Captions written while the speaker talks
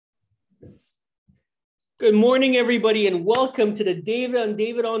Good morning, everybody, and welcome to the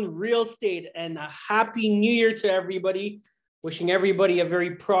David on Real Estate, and a happy new year to everybody. Wishing everybody a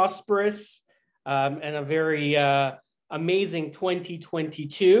very prosperous and a very amazing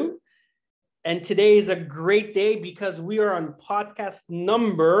 2022. And today is a great day because we are on podcast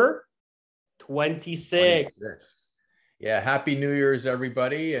number 26. Yeah, happy New Year's,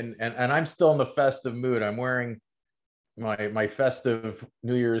 everybody. And I'm still in the festive mood. I'm wearing my festive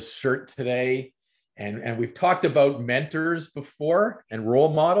New Year's shirt today. And we've talked about mentors before and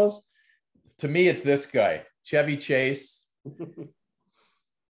role models. To me, it's this guy, Chevy Chase.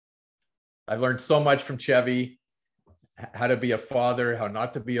 I've learned so much from Chevy, how to be a father, how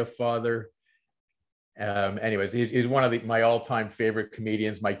not to be a father. Anyways, he's one of my all-time favorite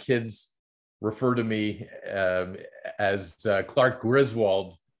comedians. My kids refer to me as Clark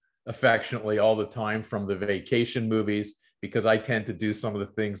Griswold affectionately all the time from the vacation movies, because I tend to do some of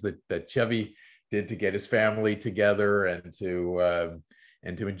the things that Chevy did to get his family together and to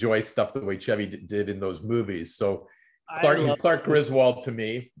enjoy stuff the way Chevy did in those movies. So he's Clark Griswold to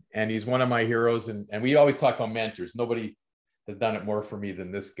me, and he's one of my heroes. And we always talk about mentors. Nobody has done it more for me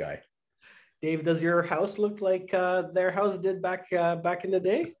than this guy. Dave, does your house look like their house did back in the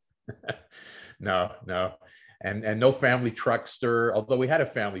day? No. And no family truckster, although we had a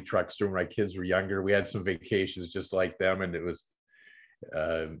family truckster when my kids were younger. We had some vacations just like them, and it was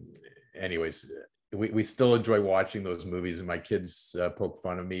anyways, we still enjoy watching those movies, and my kids poke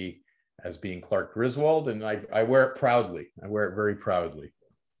fun of me as being Clark Griswold, and I wear it proudly. I wear it very proudly.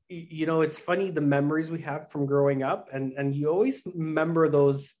 You know, it's funny, the memories we have from growing up, and you always remember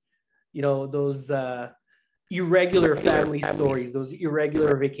those, those irregular family stories, those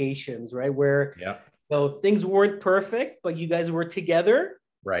irregular vacations, right? Where things weren't perfect, but you guys were together.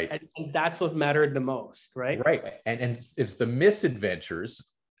 Right. And that's what mattered the most, right? Right. And it's the misadventures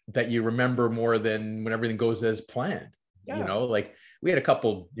that you remember more than when everything goes as planned. Yeah. Like we had a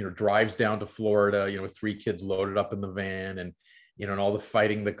couple, drives down to Florida, with 3 kids loaded up in the van, and, and all the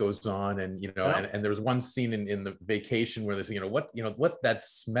fighting that goes on. And, and there was one scene in the vacation where they say, what's that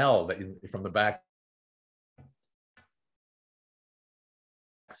smell that from the back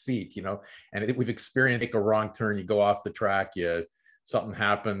seat, and we've experienced, take a wrong turn, you go off the track, something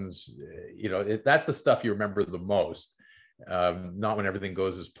happens, that's the stuff you remember the most. Not when everything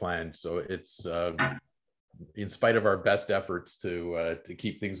goes as planned. So it's in spite of our best efforts to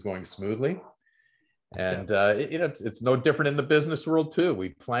keep things going smoothly. And it's no different in the business world too. We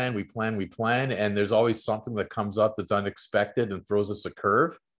plan, and there's always something that comes up that's unexpected and throws us a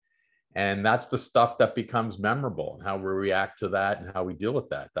curve. And that's the stuff that becomes memorable, and how we react to that and how we deal with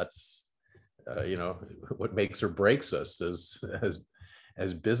that. That's what makes or breaks us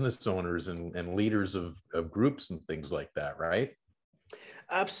as business owners and leaders of groups and things like that, right?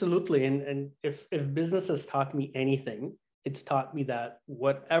 Absolutely. And if business has taught me anything, it's taught me that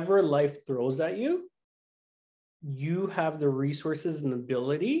whatever life throws at you, you have the resources and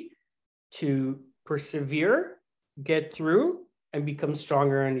ability to persevere, get through, and become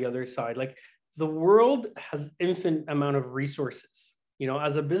stronger on the other side. Like, the world has infinite amount of resources.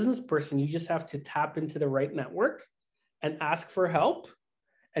 As a business person, you just have to tap into the right network and ask for help.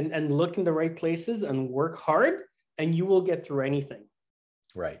 And look in the right places and work hard, and you will get through anything.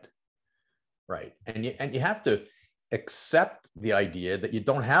 Right. And you have to accept the idea that you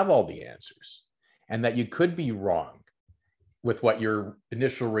don't have all the answers, and that you could be wrong with what your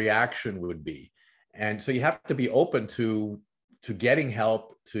initial reaction would be. And so you have to be open to getting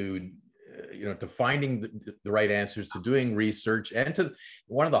help, to finding the right answers, to doing research. And to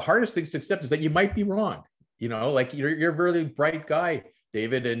one of the hardest things to accept is that you might be wrong. Like you're a really bright guy,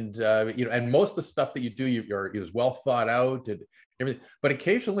 David, and and most of the stuff that you do, is well thought out and everything. But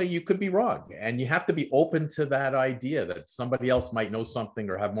occasionally you could be wrong, and you have to be open to that idea that somebody else might know something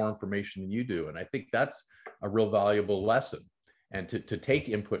or have more information than you do. And I think that's a real valuable lesson, and to take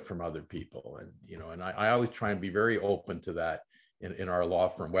input from other people. And and I always try and be very open to that in our law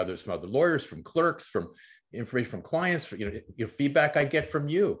firm, whether it's from other lawyers, from clerks, from information from clients, for feedback I get from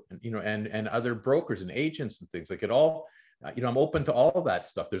you, and other brokers and agents and things like it all. I'm open to all of that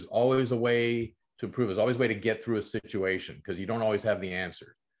stuff. There's always a way to improve. There's always a way to get through a situation, because you don't always have the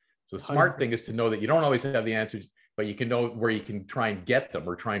answer. So the smart thing is to know that you don't always have the answers, but you can know where you can try and get them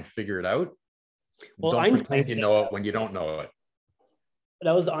or try and figure it out. Well, don't pretend you know it when you don't know it.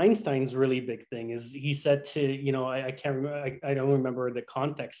 That was Einstein's really big thing. Is he said to, I can't remember, I don't remember the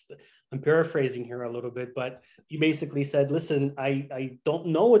context. I'm paraphrasing here a little bit, but he basically said, listen, I don't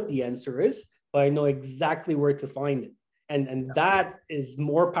know what the answer is, but I know exactly where to find it. And that is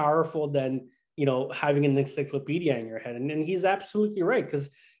more powerful than, having an encyclopedia in your head. And he's absolutely right, because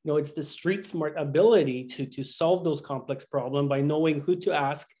it's the street smart ability to solve those complex problems by knowing who to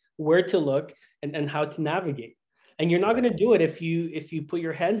ask, where to look, and how to navigate. And you're not going to do it if you put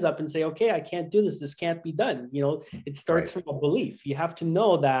your hands up and say, okay, I can't do this. This can't be done. It starts from a belief. You have to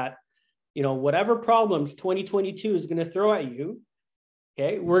know that, whatever problems 2022 is going to throw at you,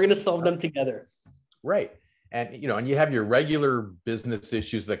 okay, we're going to solve them together. Right. And, and you have your regular business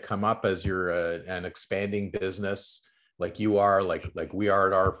issues that come up as you're an expanding business, like you are, like we are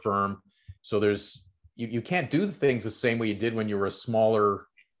at our firm. So you can't do things the same way you did when you were a smaller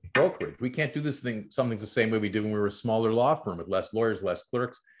brokerage. We can't do some things the same way we did when we were a smaller law firm with less lawyers, less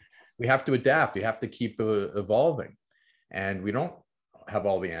clerks. We have to adapt. We have to keep evolving, and we don't have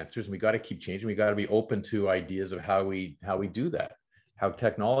all the answers. And we got to keep changing. We got to be open to ideas of how we do that. How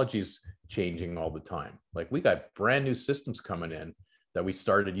technology's changing all the time. Like we got brand new systems coming in that we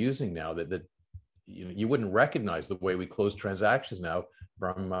started using now that you wouldn't recognize the way we close transactions now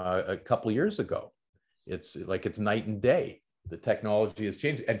from a couple of years ago. It's like it's night and day. The technology has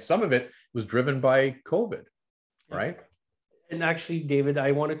changed, and some of it was driven by COVID, right? And actually, David,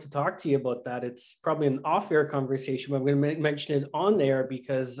 I wanted to talk to you about that. It's probably an off-air conversation, but I'm going to mention it on there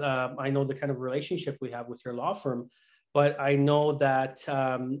because I know the kind of relationship we have with your law firm. But I know that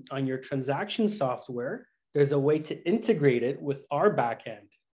on your transaction software, there's a way to integrate it with our backend,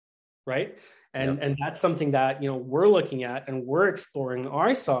 right? And that's something that we're looking at and we're exploring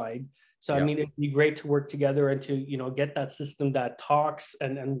our side. So I mean, it'd be great to work together and to get that system that talks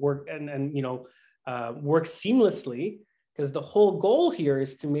and work and work seamlessly. Because the whole goal here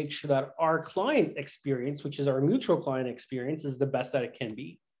is to make sure that our client experience, which is our mutual client experience, is the best that it can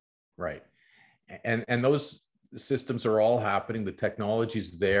be. Right, and those systems are all happening. The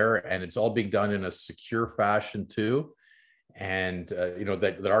technology's there, and it's all being done in a secure fashion too. And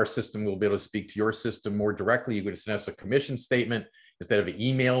that our system will be able to speak to your system more directly. You can send us a commission statement instead of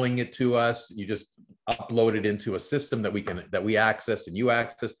emailing it to us. You just upload it into a system that we access and you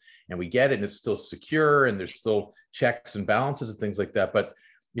access, and we get it, and it's still secure, and there's still checks and balances and things like that. But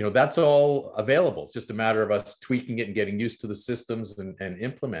that's all available. It's just a matter of us tweaking it and getting used to the systems and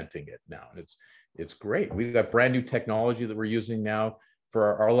implementing it now. And it's great. We've got brand new technology that we're using now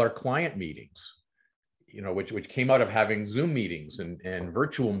for all our client meetings, which came out of having Zoom meetings and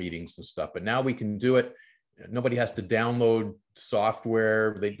virtual meetings and stuff. But now we can do it. Nobody has to download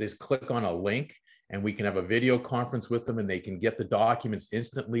software. They just click on a link, and we can have a video conference with them, and they can get the documents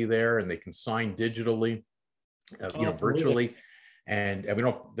instantly there, and they can sign digitally, virtually. And we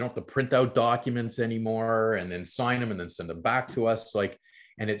don't have to print out documents anymore and then sign them and then send them back to us.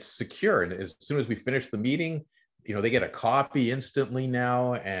 And it's secure. And as soon as we finish the meeting, they get a copy instantly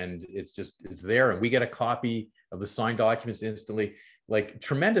now, and it's there. And we get a copy of the signed documents instantly. Like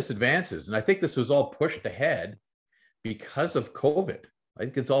tremendous advances. And I think this was all pushed ahead because of COVID. I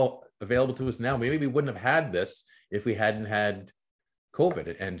think it's all available to us now. Maybe we wouldn't have had this if we hadn't had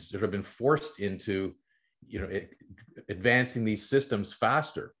COVID and sort of been forced into, advancing these systems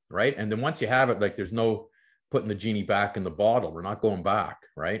faster, right? And then once you have it, like there's no putting the genie back in the bottle. We're not going back,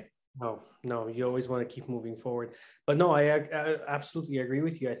 right? No, you always want to keep moving forward. But no, I absolutely agree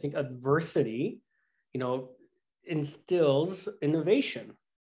with you. I think adversity, instills innovation,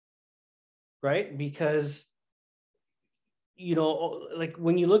 right? Because, like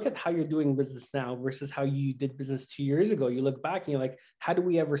when you look at how you're doing business now versus how you did business 2 years ago, you look back and you're like, how do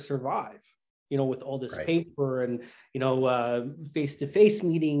we ever survive? With all this paper and, face-to-face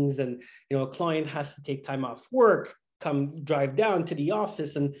meetings and, a client has to take time off work, come drive down to the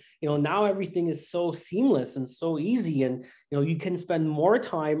office. And, now everything is so seamless and so easy. And, you can spend more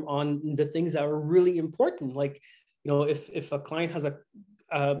time on the things that are really important. Like, if a client has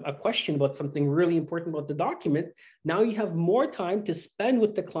a question about something really important about the document, now you have more time to spend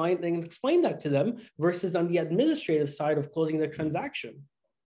with the client and explain that to them versus on the administrative side of closing the transaction.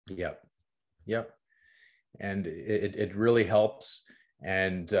 Yep. And it really helps.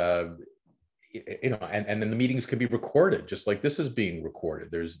 And, and then the meetings can be recorded, just like this is being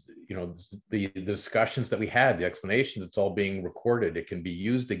recorded. There's, the discussions that we had, the explanations, it's all being recorded. It can be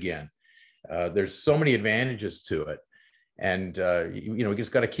used again. There's so many advantages to it. And, you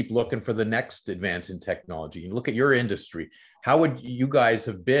just got to keep looking for the next advance in technology. You look at your industry. How would you guys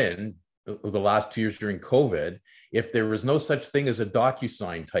have been the last 2 years during COVID if there was no such thing as a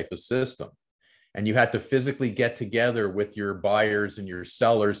DocuSign type of system? And you had to physically get together with your buyers and your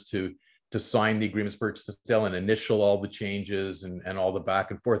sellers to sign the agreements, purchase and sell, and initial all the changes and all the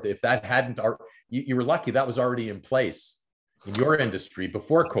back and forth. If that hadn't, you were lucky that was already in place in your industry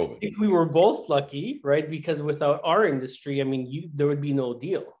before COVID. I think we were both lucky, right? Because without our industry, there would be no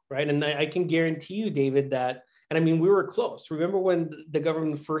deal, right? And I can guarantee you, David, that, And I mean, we were close. Remember when the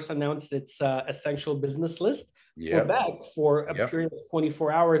government first announced its essential business list? Yep. Quebec, for a Yep. period of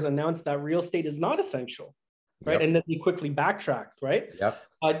 24 hours, announced that real estate is not essential, right? Yep. And then we quickly backtracked, right? Yep.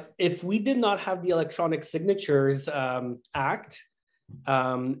 But if we did not have the Electronic Signatures Act,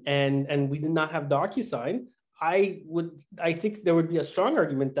 and we did not have DocuSign, I think there would be a strong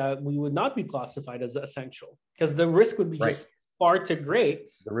argument that we would not be classified as essential, because the risk would be just far too great.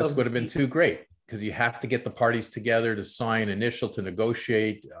 The risk would have been too great, because you have to get the parties together to sign, initial, to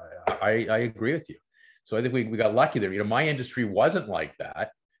negotiate. I agree with you. So I think we got lucky there. You know, my industry wasn't like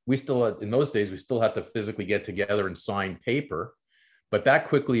that. We still, in those days, we still had to physically get together and sign paper. But that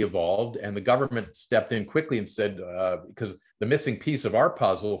quickly evolved, and the government stepped in quickly and said, because the missing piece of our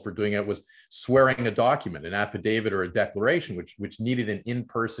puzzle for doing it was swearing a document, an affidavit or a declaration, which needed an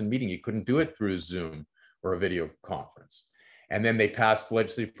in-person meeting. You couldn't do it through Zoom or a video conference. And then they passed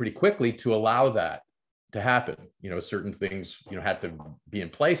legislation pretty quickly to allow that to happen. You know, certain things, you know, had to be in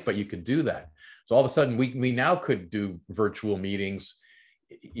place, but you could do that. So all of a sudden, we now could do virtual meetings.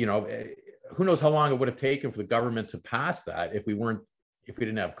 You know, who knows how long it would have taken for the government to pass that if we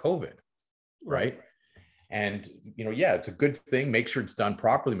didn't have COVID, right? And, you know, yeah, it's a good thing. Make sure it's done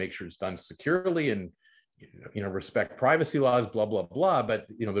properly, make sure it's done securely, and, you know, respect privacy laws, blah, blah, blah. But,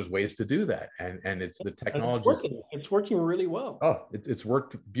 you know, there's ways to do that. And it's the technology. It's working really well. Oh, it's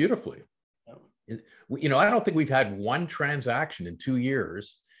worked beautifully. Yeah. You know, I don't think we've had one transaction in 2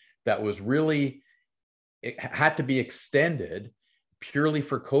 years that was really, it had to be extended purely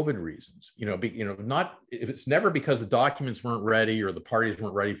for COVID reasons. You know, not, if it's never because the documents weren't ready or the parties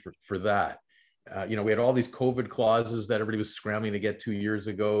weren't ready for that. You know, we had all these COVID clauses that everybody was scrambling to get 2 years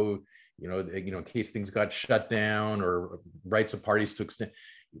ago, you know, in case things got shut down, or rights of parties to extend.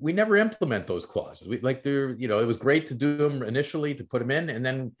 We never implement those clauses. You know, it was great to do them initially, to put them in, and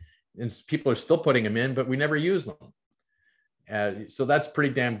then people are still putting them in, but we never use them. So that's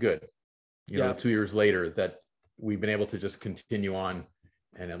pretty damn good. You know, 2 years later, that we've been able to just continue on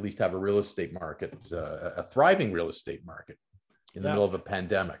and at least have a real estate market, a thriving real estate market in the middle of a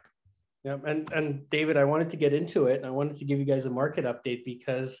pandemic. Yeah, and David, I wanted to get into it, and I wanted to give you guys a market update,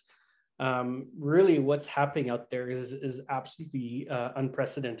 because really what's happening out there is absolutely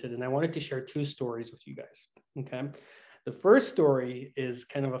unprecedented. And I wanted to share two stories with you guys. Okay. The first story is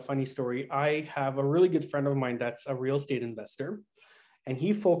kind of a funny story. I have a really good friend of mine that's a real estate investor, and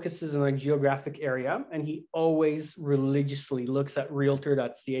he focuses on a geographic area, and he always religiously looks at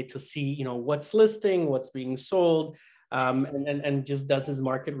realtor.ca to see, you know, what's listing, what's being sold, and just does his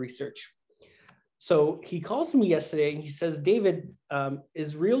market research. So he calls me yesterday and he says, David,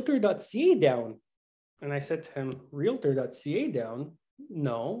 is realtor.ca down? And I said to him, realtor.ca down?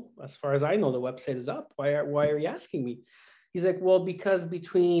 No, as far as I know, the website is up. Why are you asking me? He's like, well, because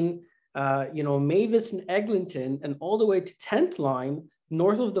between you know, Mavis and Eglinton and all the way to 10th line,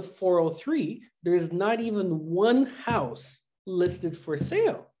 north of the 403, there's not even one house listed for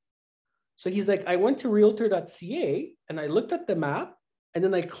sale. So he's like, I went to realtor.ca and I looked at the map, and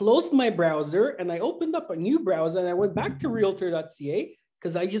then I closed my browser and I opened up a new browser and I went back to realtor.ca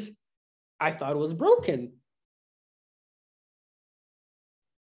because I thought it was broken.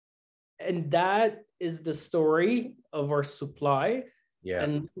 And that is the story of our supply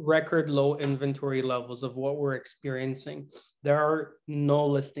and record low inventory levels of what we're experiencing. There are no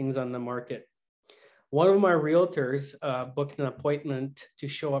listings on the market. One of my realtors booked an appointment to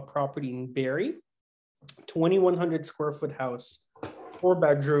show a property in Barrie, 2,100 square foot house,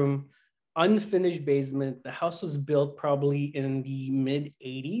 4-bedroom, unfinished basement. The house was built probably in the mid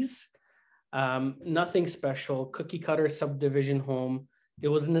 80s. Nothing special, cookie cutter subdivision home. It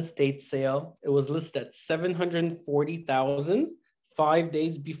was an estate sale. It was listed at $740,000 5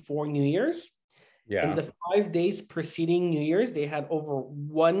 days before New Year's. Yeah. In the 5 days preceding New Year's, they had over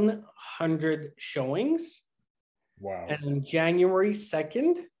 100 showings. Wow. And on January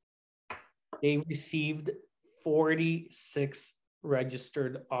 2nd, they received 46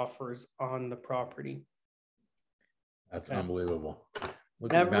 registered offers on the property. That's unbelievable.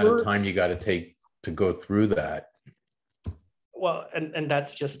 Look at the amount of time you got to take to go through that. Well, and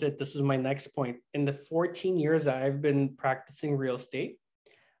that's just it. This is my next point. In the 14 years that I've been practicing real estate,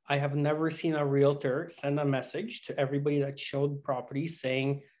 I have never seen a realtor send a message to everybody that showed property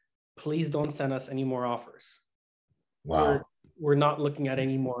saying, please don't send us any more offers. Wow. We're not looking at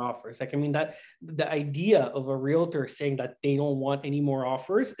any more offers. Like, I mean, that the idea of a realtor saying that they don't want any more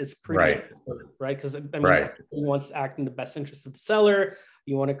offers is pretty absurd, right? Because I mean, everyone wants to act in the best interest of the seller.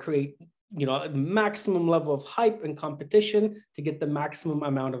 You want to create, you know, a maximum level of hype and competition to get the maximum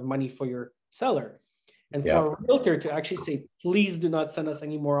amount of money for your seller. And for a realtor to actually say, please do not send us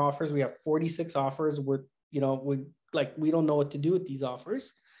any more offers. We have 46 offers. We're we don't know what to do with these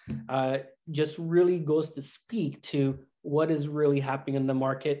offers, just really goes to speak to what is really happening in the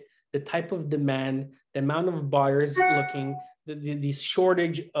market, the type of demand, the amount of buyers looking, the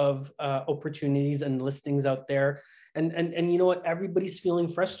shortage of opportunities and listings out there. And you know what? Everybody's feeling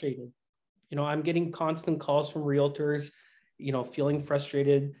frustrated. I'm getting constant calls from realtors, feeling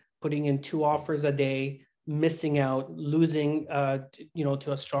frustrated, putting in 2 offers a day, missing out, losing,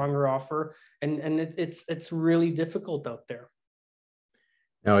 to a stronger offer. And it's really difficult out there.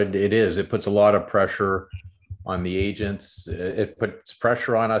 No, it is. It puts a lot of pressure on the agents. It puts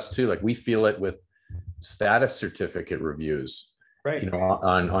pressure on us too. Like we feel it with status certificate reviews, right?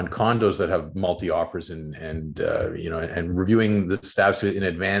 On condos that have multi offers and reviewing the status in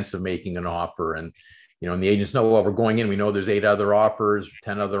advance of making an offer. And and the agents know, well, we're going in. We know there's 8 other offers,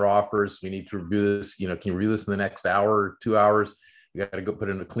 10 other offers. We need to review this. Can you review this in the next hour or 2 hours? We got to go put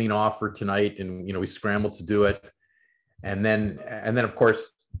in a clean offer tonight, and we scramble to do it. And then of course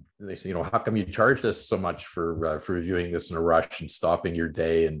they say, how come you charged us so much for reviewing this in a rush and stopping your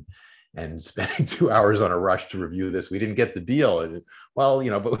day and spending 2 hours on a rush to review this? We didn't get the deal. And, well,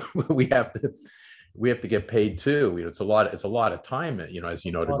 but we have to get paid too. It's a lot of time, as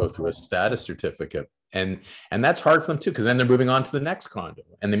to go through a status certificate. And that's hard for them too, because then they're moving on to the next condo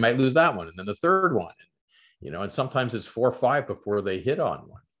and they might lose that one and then the third one. And sometimes it's 4 or 5 before they hit on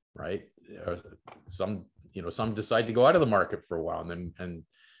one, right? Some decide to go out of the market for a while and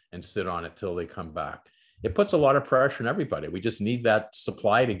sit on it till they come back. It puts a lot of pressure on everybody. We just need that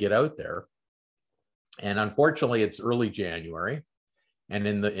supply to get out there. And unfortunately, it's early January. And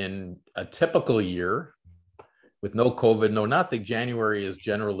in a typical year, with no COVID, no nothing, January is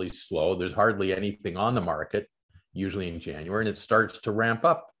generally slow. There's hardly anything on the market, usually in January, and it starts to ramp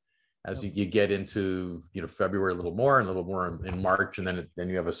up as you get into February a little more in March, and then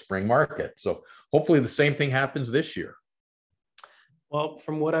you have a spring market. So hopefully the same thing happens this year. Well,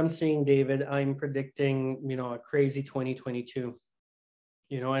 from what I'm seeing, David, I'm predicting, a crazy 2022,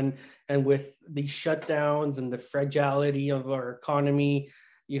 and with the shutdowns and the fragility of our economy,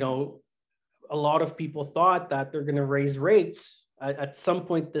 a lot of people thought that they're going to raise rates at some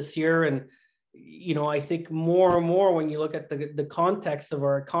point this year. And, I think more and more when you look at the context of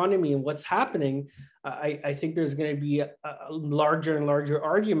our economy and what's happening, I think there's going to be a larger and larger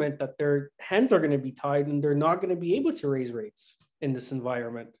argument that their hands are going to be tied and they're not going to be able to raise rates in this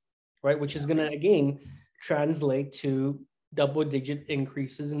environment, right? Which is going to, again, translate to double-digit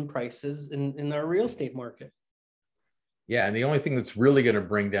increases in prices in our real estate market. Yeah, and the only thing that's really going to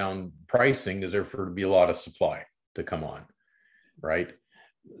bring down pricing is there to be a lot of supply to come on, right?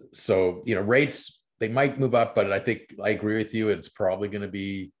 So, rates, they might move up, but I think I agree with you. It's probably going to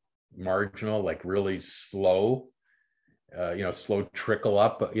be marginal, like really slow, slow trickle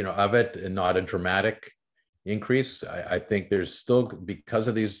up, of it, and not a dramatic increase. I think there's still, because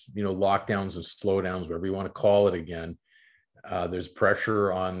of these, lockdowns and slowdowns, whatever you want to call it again, there's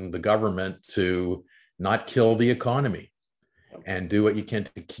pressure on the government to not kill the economy and do what you can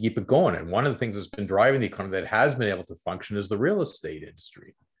to keep it going. And one of the things that's been driving the economy that has been able to function is the real estate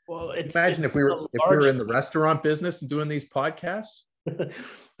industry. Well, imagine if we were in the restaurant business and doing these podcasts. That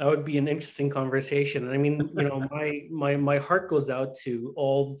would be an interesting conversation. I mean, my heart goes out to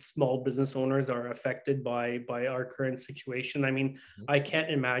all small business owners are affected by our current situation. I mean, I can't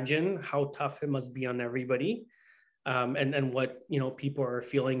imagine how tough it must be on everybody, and what people are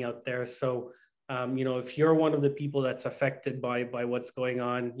feeling out there. So, if you're one of the people that's affected by what's going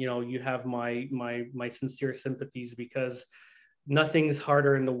on, you have my sincere sympathies, because nothing's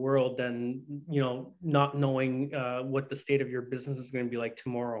harder in the world than not knowing what the state of your business is going to be like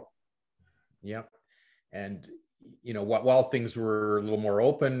tomorrow. Yeah, and while things were a little more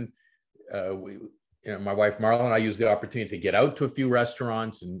open, my wife Marla and I used the opportunity to get out to a few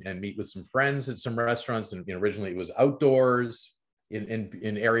restaurants and meet with some friends at some restaurants. And originally it was outdoors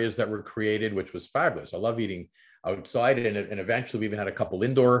in areas that were created, which was fabulous. I love eating outside, and eventually we even had a couple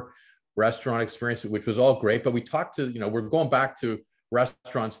indoor restaurant experiences, which was all great. But we talked to, we're going back to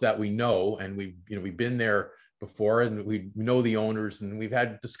restaurants that we know, and we've been there before, and we know the owners, and we've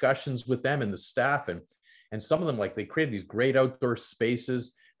had discussions with them and the staff, and some of them, like, they created these great outdoor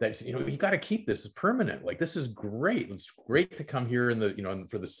spaces that, you got to keep this permanent. Like, this is great. It's great to come here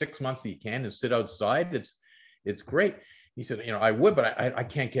for the 6 months that you can and sit outside. It's great. He said, I would, but I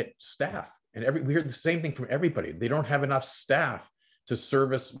can't get staff. And we heard the same thing from everybody. They don't have enough staff to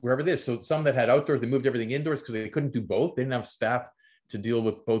service wherever it is. So some that had outdoors, they moved everything indoors because they couldn't do both. They didn't have staff to deal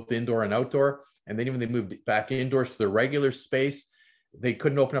with both indoor and outdoor. And then even they moved back indoors to their regular space, they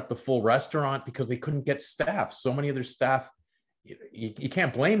couldn't open up the full restaurant because they couldn't get staff. So many of their staff, you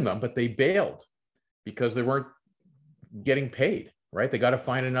can't blame them, but they bailed. because they weren't getting paid, right? They got to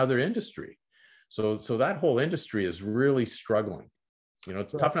find another industry. So that whole industry is really struggling. You know,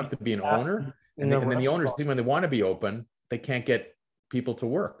 it's tough enough to be an owner, and then the owners, when they want to be open, they can't get people to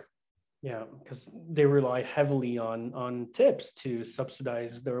work. Yeah, because they rely heavily on tips to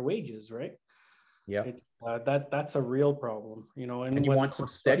subsidize their wages, right? Yeah, that's a real problem, you know. And you want some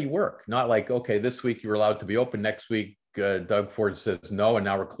steady work, not like, okay, this week you're allowed to be open, next week Doug Ford says no, and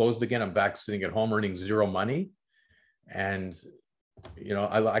now we're closed again. I'm back sitting at home earning zero money, and you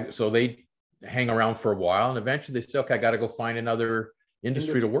know, so they hang around for a while, and eventually they say, okay, I got to go find another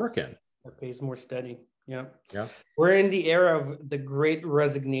industry to work in that pays more steady. Yeah. Yeah. We're in the era of the great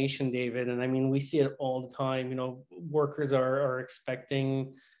resignation, David. And I mean, we see it all the time. You know, workers are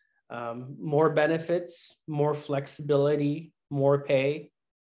expecting more benefits, more flexibility, more pay,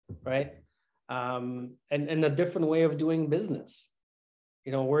 right? And a different way of doing business.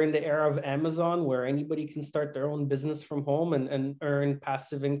 You know, we're in the era of Amazon, where anybody can start their own business from home and earn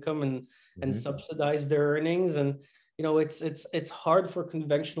passive income and subsidize their earnings. And you know, it's hard for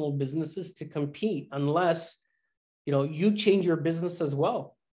conventional businesses to compete unless, you know, you change your business as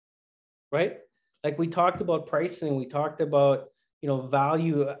well, right? Like we talked about pricing, we talked about, you know,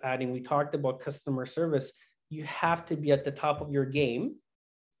 value adding, we talked about customer service. You have to be at the top of your game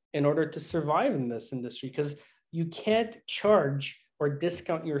in order to survive in this industry, because you can't charge or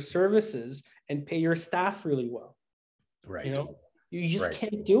discount your services and pay your staff really well. Right. You know, you just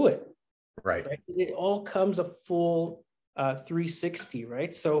can't do it. Right. It all comes a full 360,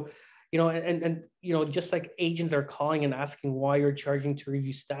 right? So, you know, and you know, just like agents are calling and asking why you're charging to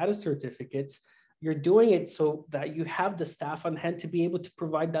review status certificates, you're doing it so that you have the staff on hand to be able to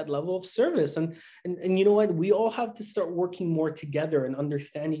provide that level of service. And you know what? We all have to start working more together and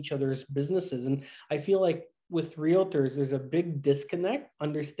understand each other's businesses. And I feel like with realtors, there's a big disconnect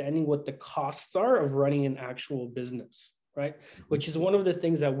understanding what the costs are of running an actual business, right? Which is one of the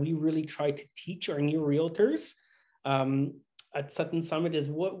things that we really try to teach our new realtors at Sutton Summit is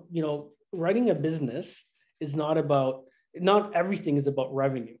what, you know, running a business is not everything is about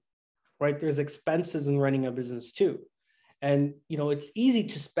revenue, right? There's expenses in running a business too. And, you know, it's easy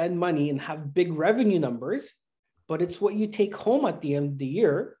to spend money and have big revenue numbers, but it's what you take home at the end of the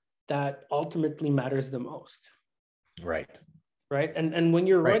year that ultimately matters the most. Right. Right. And when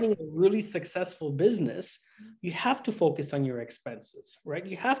you're running a really successful business, you have to focus on your expenses, right?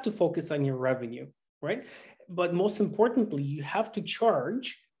 You have to focus on your revenue, right? But most importantly, you have to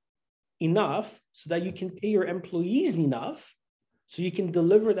charge enough so that you can pay your employees enough so you can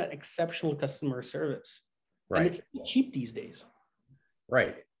deliver that exceptional customer service. Right. And it's not cheap these days.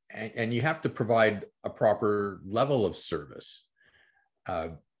 Right. And you have to provide a proper level of service.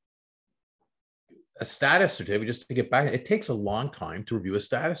 A status certificate, just to get back, it takes a long time to review a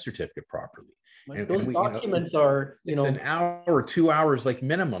status certificate properly. And those documents are, you know, an hour or 2 hours, like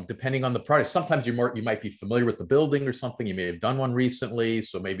minimum, depending on the project. Sometimes you might be familiar with the building or something. You may have done one recently,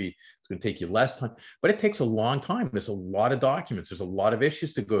 so maybe it's going to take you less time. But it takes a long time. There's a lot of documents. There's a lot of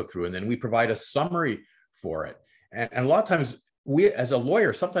issues to go through, and then we provide a summary for it. And a lot of times, we, as a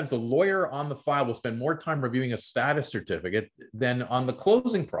lawyer, sometimes the lawyer on the file will spend more time reviewing a status certificate than on the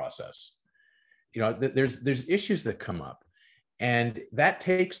closing process. You know, there's issues that come up, and that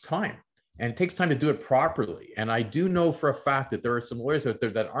takes time, and it takes time to do it properly. And I do know for a fact that there are some lawyers out there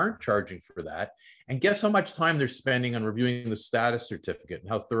that aren't charging for that. And guess how much time they're spending on reviewing the status certificate and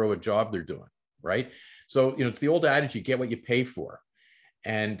how thorough a job they're doing, right? So, you know, it's the old adage, you get what you pay for.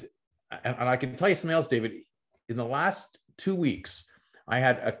 And I can tell you something else, David. In the last 2 weeks, I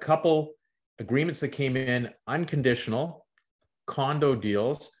had a couple agreements that came in unconditional, condo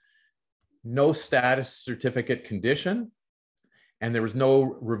deals, no status certificate condition, and there was no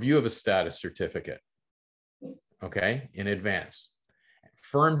review of a status certificate, okay, in advance.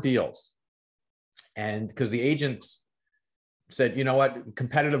 Firm deals. And because the agents said, you know what,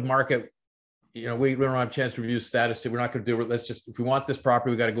 competitive market, you know, we don't have a chance to review status, we're not going to do it. Let's just, if we want this property,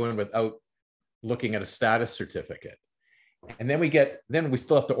 we got to go in without looking at a status certificate. And then we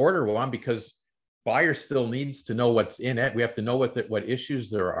still have to order one because buyer still needs to know what's in it. We have to know what issues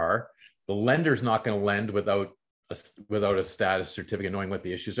there are. The lender's not going to lend without a status certificate, knowing what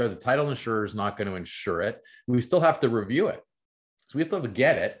the issues are. The title insurer is not going to insure it. We still have to review it. So we still have to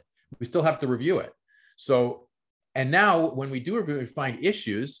get it. We still have to review it. So, and now when we do review, we find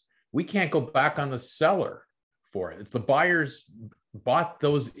issues, we can't go back on the seller for it. It's the buyers bought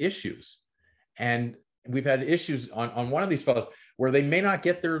those issues. And we've had issues on one of these files where they may not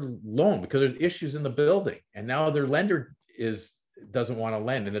get their loan because there's issues in the building. And now their lender doesn't want to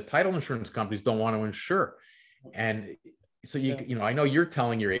lend, and the title insurance companies don't want to insure. And So you know, I know you're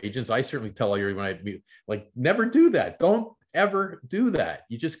telling your agents, I certainly tell you when I meet, like, never do that. Don't ever do that.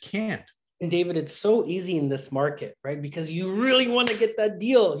 You just can't. And David, it's so easy in this market, right? Because you really want to get that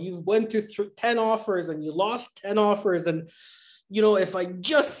deal. You've went through 10 offers and you lost 10 offers. And, you know, if I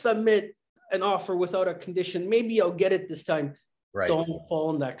just submit an offer without a condition, maybe I'll get it this time. Right. Don't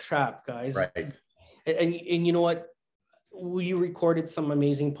fall in that trap, guys. Right. And you know what? We recorded some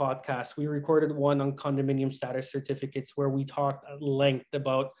amazing podcasts. We recorded one on condominium status certificates where we talked at length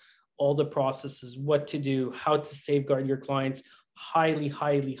about all the processes, what to do, how to safeguard your clients. Highly,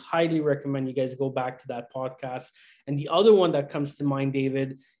 highly, highly recommend you guys go back to that podcast. And the other one that comes to mind,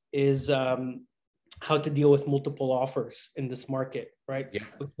 David, is how to deal with multiple offers in this market, right? Yeah.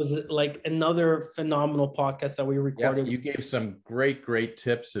 Which was like another phenomenal podcast that we recorded. Yeah, you gave some great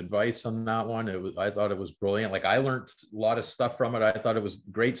tips, advice on that one. I thought it was brilliant. Like, I learned a lot of stuff from it. I thought it was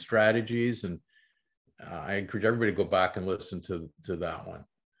great strategies, and I encourage everybody to go back and listen to that one.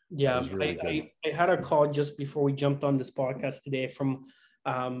 Yeah, really I had a call just before we jumped on this podcast today from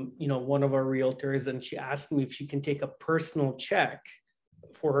you know, one of our realtors, and she asked me if she can take a personal check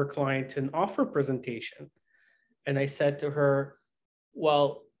for her client an offer presentation. And I said to her,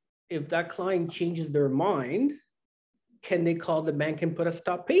 well, if that client changes their mind, can they call the bank and put a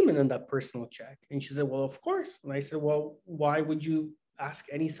stop payment on that personal check? And she said, well, of course. And I said, well, why would you ask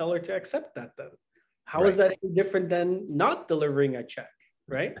any seller to accept that then? How is that any different than not delivering a check,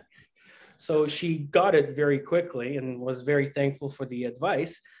 right? So she got it very quickly and was very thankful for the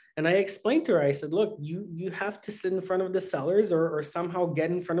advice. And I explained to her, I said, look, you have to sit in front of the sellers or somehow get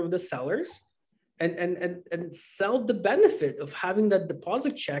in front of the sellers and sell the benefit of having that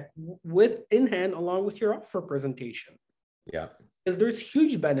deposit check with in hand along with your offer presentation. Yeah. Because there's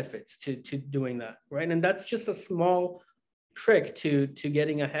huge benefits to doing that, right? And that's just a small trick to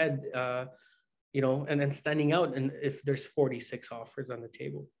getting ahead, you know, and standing out. And if there's 46 offers on the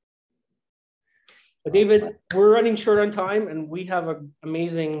table. But David, we're running short on time, and we have an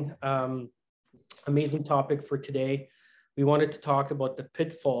amazing topic for today. We wanted to talk about the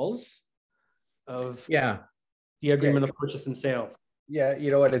pitfalls of the agreement of purchase and sale. Yeah,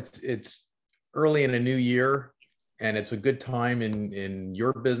 you know what? It's early in a new year, and it's a good time in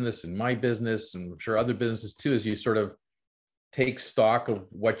your business and my business, and I'm sure other businesses too, as you sort of take stock of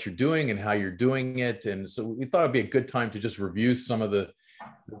what you're doing and how you're doing it. And so we thought it'd be a good time to just review some of the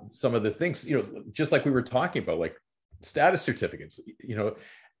things, you know, just like we were talking about, like status certificates, you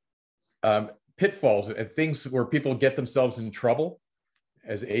know, pitfalls and things where people get themselves in trouble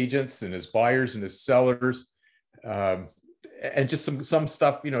as agents and as buyers and as sellers, and just some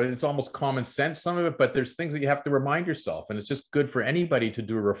stuff, you know, it's almost common sense, some of it, but there's things that you have to remind yourself. And it's just good for anybody to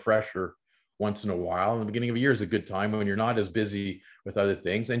do a refresher once in a while. And the beginning of a year is a good time when you're not as busy with other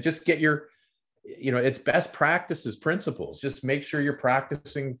things, and just get your, you know, it's best practices, principles. Just make sure you're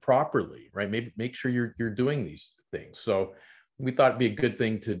practicing properly, right? Maybe make sure you're doing these things. So we thought it'd be a good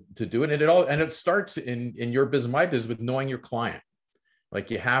thing to do it. And it starts in your business, my business, with knowing your client. Like,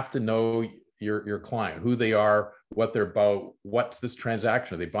 you have to know your client, who they are, what they're about, what's this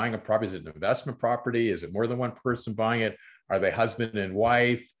transaction? Are they buying a property? Is it an investment property? Is it more than one person buying it? Are they husband and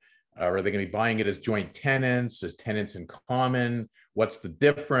wife? Are they going to be buying it as joint tenants, as tenants in common? What's the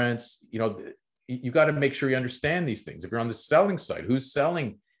difference? You know, you got to make sure you understand these things. If you're on the selling side, who's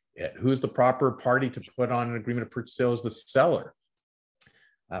selling it? Who's the proper party to put on an agreement of purchase sale as the seller?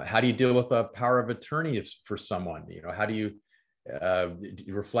 How do you deal with a power of attorney for someone? You know, how do you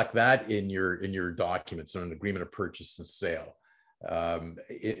reflect that in your documents on an agreement of purchase and sale?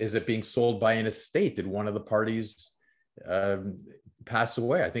 Is it being sold by an estate? Did one of the parties pass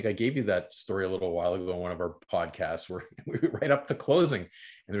away? I think I gave you that story a little while ago on one of our podcasts, where we were right up to closing,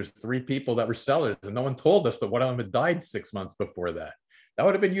 and there's 3 people that were sellers, and no one told us that one of them had died 6 months before that. That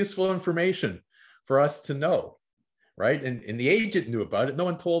would have been useful information for us to know, right? And the agent knew about it. No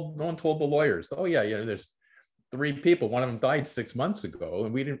one told the lawyers. Oh yeah, there's 3 people. One of them died 6 months ago,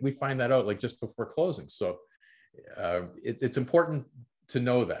 and we find that out like just before closing. So it's important to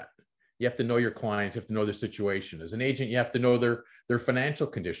know that. You have to know your clients. You have to know their situation. As an agent, you have to know their financial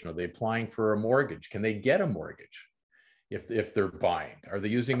condition. Are they applying for a mortgage? Can they get a mortgage if they're buying? Are they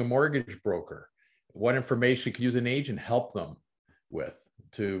using a mortgage broker? What information can you as an agent help them with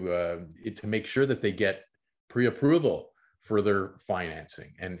to make sure that they get pre-approval for their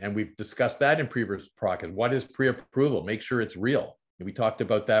financing? And we've discussed that in previous podcasts. What is pre-approval? Make sure it's real. And we talked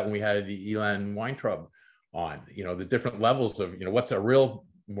about that when we had the Elan Weintraub on, you know, the different levels of, you know, what's a real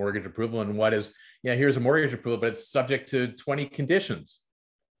mortgage approval and what is, here's a mortgage approval, but it's subject to 20 conditions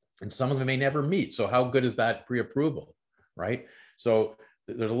and some of them may never meet. So how good is that pre-approval, right? So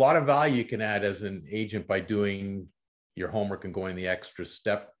there's a lot of value you can add as an agent by doing your homework and going the extra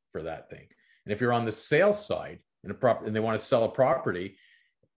step for that thing. And if you're on the sales side in a prop and they want to sell a property,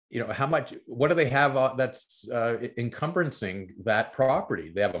 how much, what do they have that's encumberancing that property?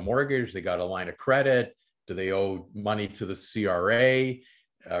 They have a mortgage, they got a line of credit. Do they owe money to the CRA?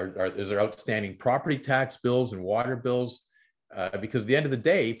 Is there outstanding property tax bills and water bills? Because at the end of the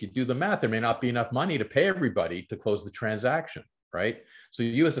day, if you do the math, there may not be enough money to pay everybody to close the transaction, right? So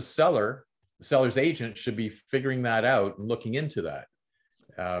you as a seller, the seller's agent should be figuring that out and looking into that.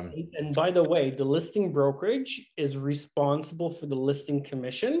 And by the way, the listing brokerage is responsible for the listing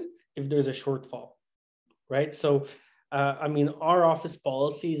commission if there's a shortfall, right? So, our office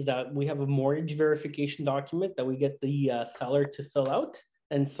policy is that we have a mortgage verification document that we get the seller to fill out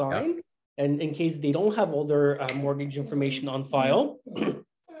and sign. Yeah. And in case they don't have all their mortgage information on file,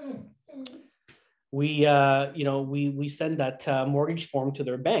 we send that mortgage form to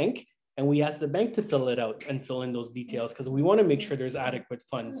their bank. And we ask the bank to fill it out and fill in those details because we want to make sure there's adequate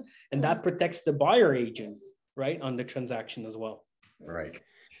funds. And that protects the buyer agent, right, on the transaction as well. Right.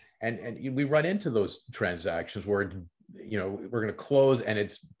 And we run into those transactions where, we're going to close and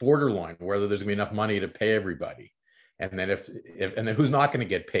it's borderline whether there's going to be enough money to pay everybody. And then and then who's not going to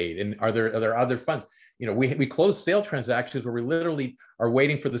get paid? And are there other funds? We close sale transactions where we literally are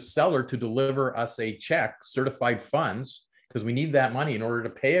waiting for the seller to deliver us a check, certified funds, because we need that money in order to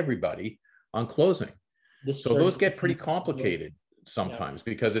pay everybody on closing. So those get pretty complicated sometimes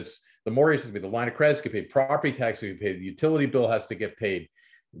because it's the mortgage has to be, the line of credit has to get paid, property tax has to get paid, the utility bill has to get paid,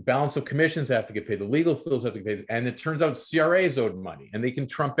 balance of commissions have to get paid, the legal bills have to get paid, and it turns out CRA is owed money and they can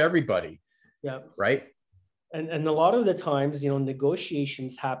trump everybody. Yeah. Right. And a lot of the times,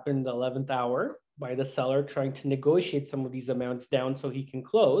 negotiations happen the 11th hour by the seller trying to negotiate some of these amounts down so he can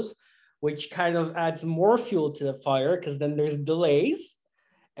close, which kind of adds more fuel to the fire because then there's delays.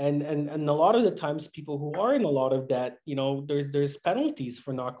 And a lot of the times people who are in a lot of debt, there's penalties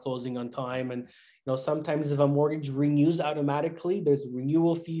for not closing on time. And, sometimes if a mortgage renews automatically, there's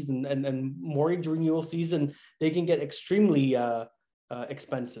renewal fees and mortgage renewal fees, and they can get extremely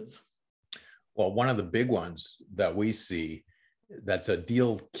expensive. Well, one of the big ones that we see that's a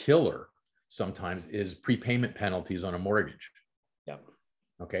deal killer sometimes is prepayment penalties on a mortgage. Yeah.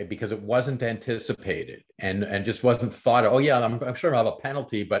 Okay, because it wasn't anticipated and just wasn't thought of, oh yeah, I'm sure I'll have a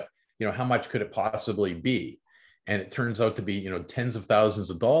penalty, but how much could it possibly be? And it turns out to be, tens of thousands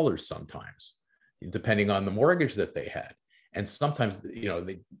of dollars sometimes, depending on the mortgage that they had. And sometimes,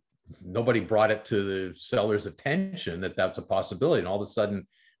 nobody brought it to the seller's attention that that's a possibility. And all of a sudden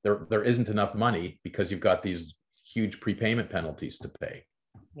there isn't enough money because you've got these huge prepayment penalties to pay.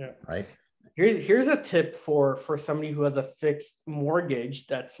 Yeah. Right. Here's a tip for somebody who has a fixed mortgage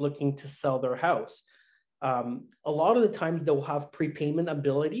that's looking to sell their house. A lot of the times they'll have prepayment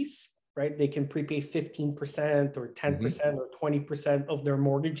abilities, right? They can prepay 15% or 10% or 20% of their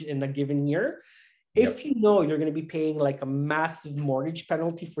mortgage in a given year. If you know you're going to be paying like a massive mortgage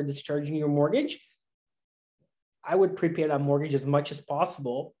penalty for discharging your mortgage, I would prepay that mortgage as much as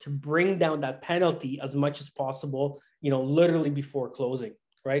possible to bring down that penalty as much as possible, literally before closing.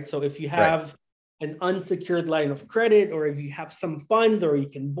 Right. So if you have an unsecured line of credit, or if you have some funds, or you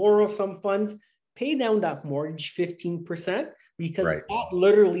can borrow some funds, pay down that mortgage 15%, because that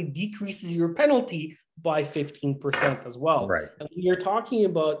literally decreases your penalty by 15% as well. Right. And when you're talking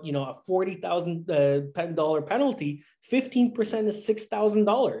about, a $40,000 penalty, 15% is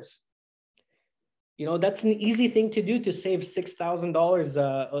 $6,000. That's an easy thing to do to save $6,000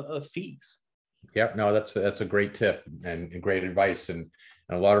 of fees. Yeah, no, that's a great tip and great advice. And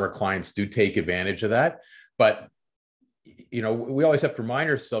a lot of our clients do take advantage of that. But, we always have to remind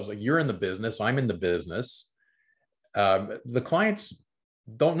ourselves, like, you're in the business, I'm in the business. The clients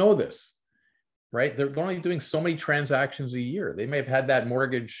don't know this, right? They're only doing so many transactions a year. They may have had that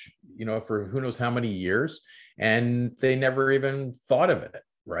mortgage, for who knows how many years, and they never even thought of it,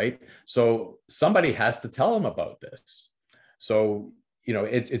 right? So somebody has to tell them about this. So,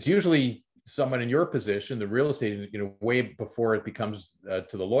 it's usually someone in your position, the real estate agent, way before it becomes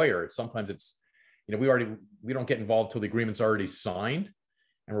to the lawyer. Sometimes it's, we don't get involved till the agreement's already signed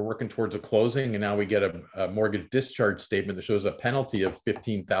and we're working towards a closing. And now we get a mortgage discharge statement that shows a penalty of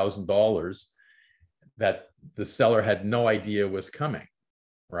 $15,000 that the seller had no idea was coming,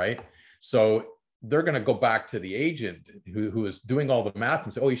 right? So they're going to go back to the agent who is doing all the math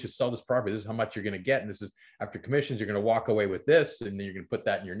and say, oh, you should sell this property. This is how much you're going to get. And this is after commissions, you're going to walk away with this, and then you're going to put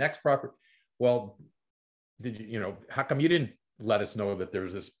that in your next property. Well, how come you didn't let us know that there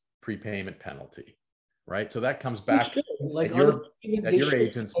was this prepayment penalty, right? So that comes back at your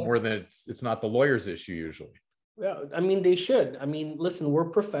agents more than it's not the lawyer's issue usually. Yeah, they should. Listen, we're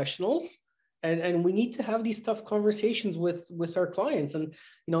professionals. And we need to have these tough conversations with our clients. And,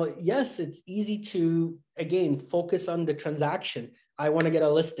 yes, it's easy to, again, focus on the transaction. I want to get a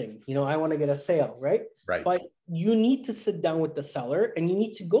listing, I want to get a sale, right? Right. But you need to sit down with the seller and you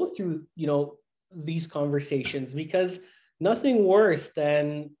need to go through, these conversations, because nothing worse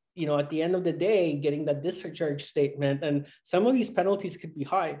than, at the end of the day, getting that discharge statement. And some of these penalties could be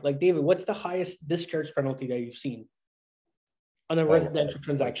high. Like, David, what's the highest discharge penalty that you've seen on a residential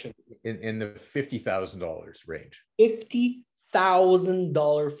transaction? In the $50,000 range.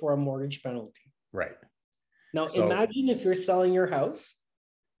 $50,000 for a mortgage penalty. Right. Now, imagine if you're selling your house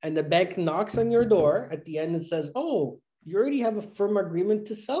and the bank knocks on your door at the end and says, "Oh, you already have a firm agreement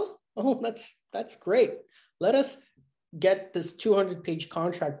to sell? Oh, that's great. Let us get this 200-page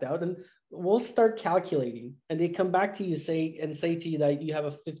contract out and we'll start calculating." And they come back to you say to you that you have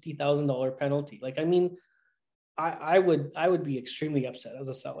a $50,000 penalty. Like, I mean, I would be extremely upset as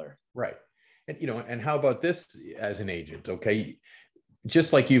a seller. Right. And, and how about this as an agent? Okay.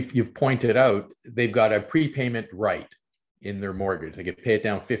 Just like you've pointed out, they've got a prepayment right in their mortgage. They get paid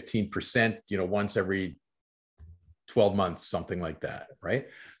down 15%, once every 12 months, something like that. Right.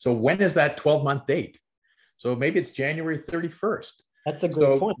 So when is that 12-month date? So maybe it's January 31st. That's a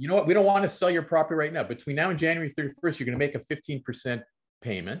great point. You know what? We don't want to sell your property right now. Between now and January 31st, you're going to make a 15%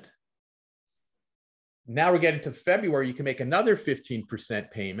 payment. Now we're getting to February, you can make another 15%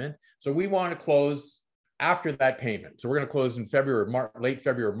 payment. So we want to close after that payment. So we're going to close in February, late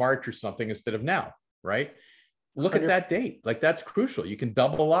February or March or something instead of now, right? Look at that date. Like, that's crucial. You can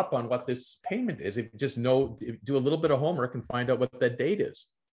double up on what this payment is. If you just do a little bit of homework and find out what that date is.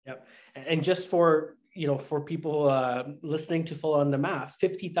 Yep. And just for, for people listening to follow on the math,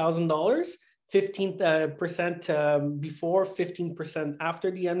 $50,000, 15% before, 15%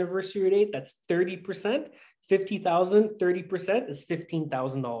 after the anniversary date, that's 30%. 50,000, 30% is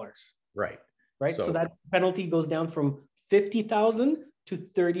 $15,000. Right. Right. So that penalty goes down from $50,000 to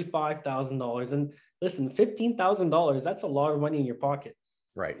 $35,000. And listen, $15,000, that's a lot of money in your pocket.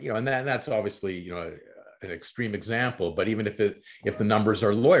 Right. And that's obviously, an extreme example, but even if the numbers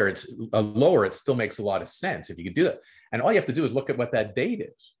are lower, it still makes a lot of sense if you could do that. And all you have to do is look at what that date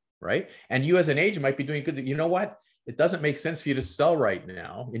is. Right. And you as an agent might be doing good. You know what? It doesn't make sense for you to sell right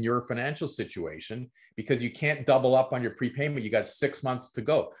now in your financial situation because you can't double up on your prepayment. You got 6 months to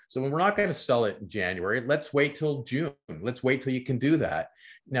go. So we're not going to sell it in January. Let's wait till June. Let's wait till you can do that.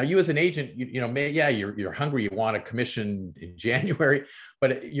 Now, you as an agent, you're hungry. You want a commission in January,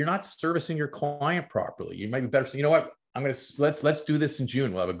 but you're not servicing your client properly. You might be better. So you know what? Let's do this in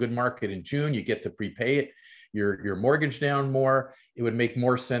June. We'll have a good market in June. You get to prepay it. Your mortgage down more. It would make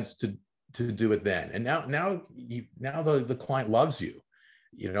more sense to do it then. And now the client loves you,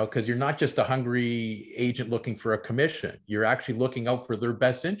 because you're not just a hungry agent looking for a commission. You're actually looking out for their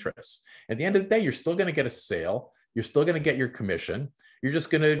best interests. At the end of the day, you're still going to get a sale. You're still going to get your commission. You're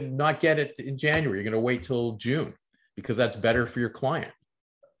just going to not get it in January. You're going to wait till June because that's better for your client.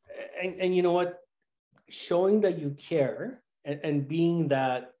 And you know what? Showing that you care and being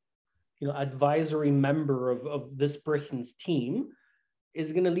that, advisory member of this person's team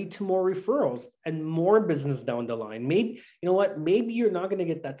is going to lead to more referrals and more business down the line. Maybe, maybe you're not going to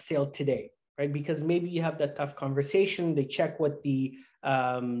get that sale today, right? Because maybe you have that tough conversation. They check what the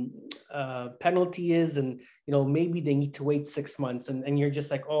penalty is, and, maybe they need to wait 6 months. And you're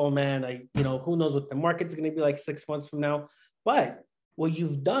just like, oh man, who knows what the market's going to be like 6 months from now. But what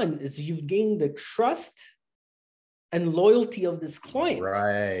you've done is you've gained the trust and loyalty of this client.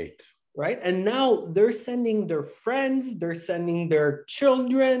 Right. And now they're sending their friends, they're sending their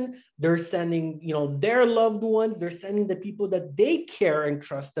children, they're sending, their loved ones, they're sending the people that they care and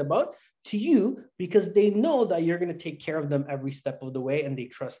trust about to you because they know that you're going to take care of them every step of the way and they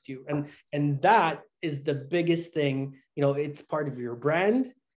trust you. And that is the biggest thing. It's part of your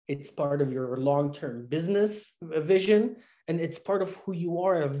brand. It's part of your long-term business vision. And it's part of who you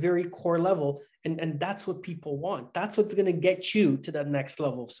are at a very core level. And that's what people want. That's what's going to get you to that next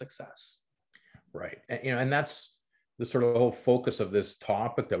level of success. Right. And that's the sort of whole focus of this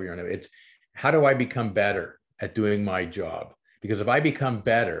topic that we're on. It's how do I become better at doing my job? Because if I become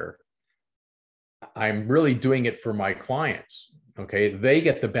better, I'm really doing it for my clients. Okay. They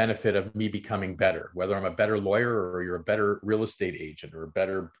get the benefit of me becoming better, whether I'm a better lawyer or you're a better real estate agent or a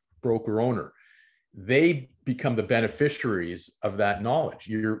better broker owner. They become the beneficiaries of that knowledge.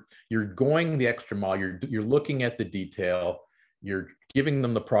 You're going the extra mile. You're looking at the detail. You're giving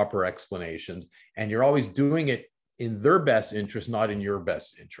them the proper explanations, and you're always doing it in their best interest, not in your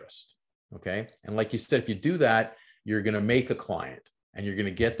best interest. Okay. And like you said, if you do that, you're going to make a client, and you're going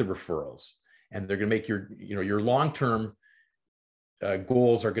to get the referrals, and they're going to make your long-term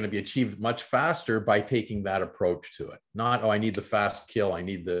goals are going to be achieved much faster by taking that approach to it. Not, oh, I need the fast kill. I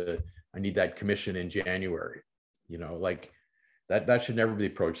need that commission in January. Like that should never be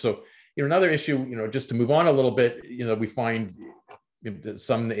the approach. So, another issue, just to move on a little bit, we find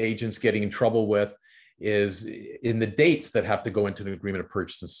some agents getting in trouble with is in the dates that have to go into an agreement of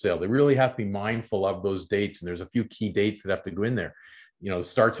purchase and sale. They really have to be mindful of those dates. And there's a few key dates that have to go in there.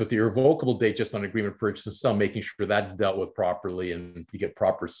 Starts with the irrevocable date just on agreement of purchase and sale, making sure that's dealt with properly and you get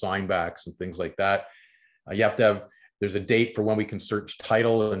proper signbacks and things like that. You have to have, there's a date for when we can search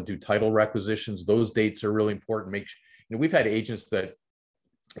title and do title requisitions. Those dates are really important. We've had agents that,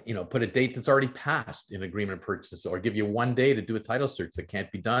 put a date that's already passed in agreement of purchase or give you one day to do a title search that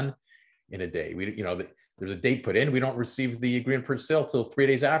can't be done in a day. There's a date put in, we don't receive the agreement for sale till 3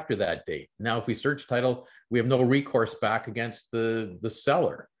 days after that date. Now, if we search title, we have no recourse back against the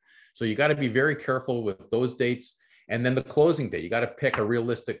seller. So you got to be very careful with those dates. And then the closing date, you got to pick a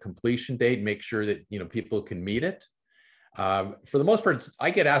realistic completion date, make sure that, people can meet it. For the most part, I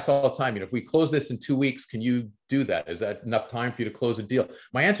get asked all the time, if we close this in 2 weeks, can you do that? Is that enough time for you to close a deal?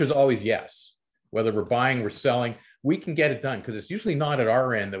 My answer is always yes. Whether we're buying, we're selling, we can get it done because it's usually not at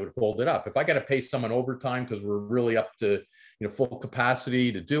our end that would hold it up. If I got to pay someone overtime because we're really up to full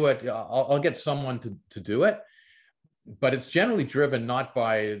capacity to do it, I'll get someone to do it. But it's generally driven not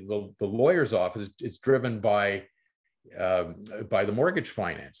by the lawyer's office. It's driven by the mortgage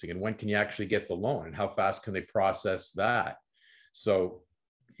financing and when can you actually get the loan and how fast can they process that. So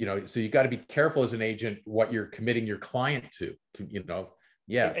you got to be careful as an agent what you're committing your client to.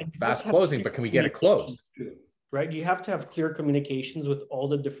 Fast closing, but can we get it closed? Right. You have to have clear communications with all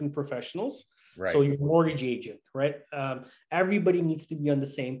the different professionals. Right. So your mortgage agent, right? Everybody needs to be on the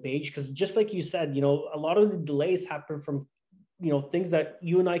same page because just like you said, a lot of the delays happen from, things that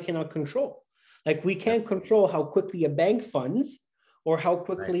you and I cannot control. Like we can't control how quickly a bank funds or how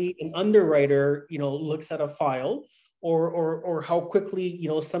quickly an underwriter, looks at a file or how quickly,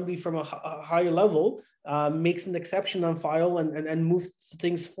 somebody from a higher level makes an exception on file and moves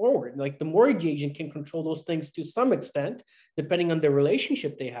things forward. Like the mortgage agent can control those things to some extent, depending on the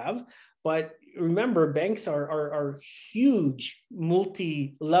relationship they have. But remember, banks are huge,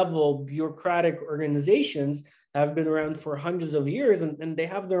 multi-level bureaucratic organizations that have been around for hundreds of years, and they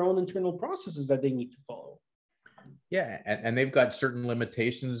have their own internal processes that they need to follow. Yeah, and they've got certain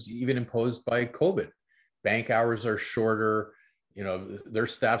limitations even imposed by COVID. Bank hours are shorter, their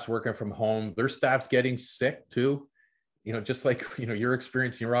staff's working from home, their staff's getting sick too. Just like, you're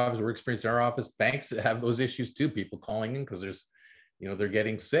experiencing your office, we're experiencing our office, banks have those issues too, people calling in because there's, they're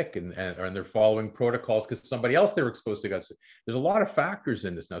getting sick and they're following protocols because somebody else they were exposed to got sick. There's a lot of factors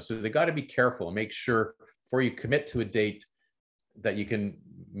in this now. So they got to be careful and make sure before you commit to a date that you can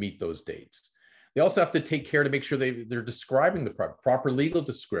meet those dates. They also have to take care to make sure they're describing the proper legal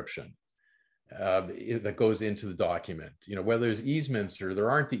description that goes into the document, whether there's easements or there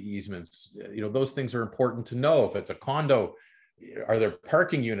aren't the easements, those things are important to know. If it's a condo, are there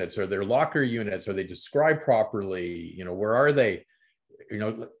parking units? Are there locker units? Are they described properly? Where are they?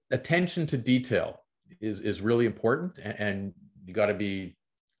 Attention to detail is really important and you got to be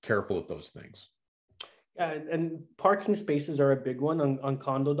careful with those things. Yeah, and parking spaces are a big one on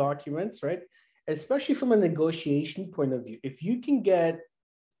condo documents, right? Especially from a negotiation point of view. If you can get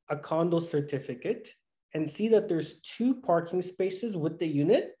a condo certificate and see that there's 2 parking spaces with the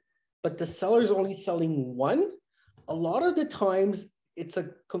unit, but the seller's only selling 1, a lot of the times it's a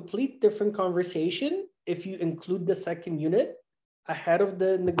complete different conversation if you include the second unit ahead of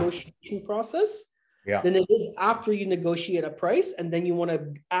the negotiation process than it is after you negotiate a price and then you want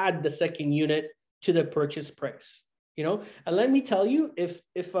to add the second unit to the purchase price. And let me tell you,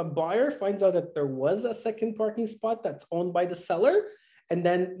 if a buyer finds out that there was a second parking spot that's owned by the seller, and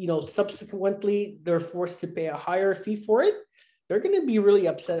then, subsequently they're forced to pay a higher fee for it, they're going to be really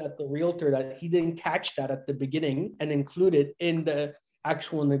upset at the realtor that he didn't catch that at the beginning and include it in the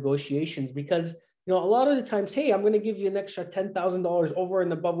actual negotiations. Because, a lot of the times, hey, I'm going to give you an extra $10,000 over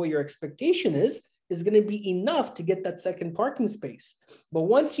and above what your expectation is going to be enough to get that second parking space. But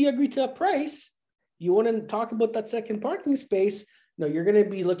once you agree to a price, you want to talk about that second parking space, you're going to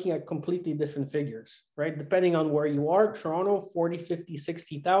be looking at completely different figures, right? Depending on where you are, Toronto, 40, 50,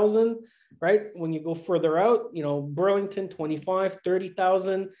 60,000, right? When you go further out, Burlington, 25,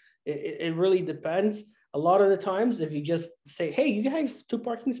 30,000, it really depends. A lot of the times, if you just say, hey, you have 2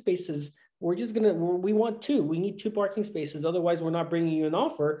 parking spaces, we want 2, we need 2 parking spaces. Otherwise, we're not bringing you an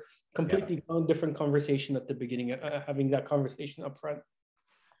offer. Completely different conversation at the beginning, having that conversation up front.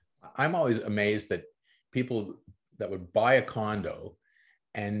 I'm always amazed that people that would buy a condo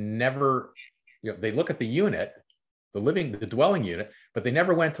and never, they look at the unit the dwelling unit, but they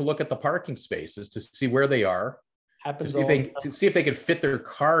never went to look at the parking spaces to see where they are, Happens to see if they could fit their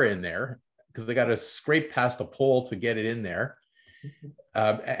car in there, because they got to scrape past a pole to get it in there.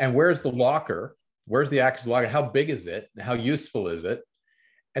 And where's the locker? Where's the access locker? How big is it? How useful is it?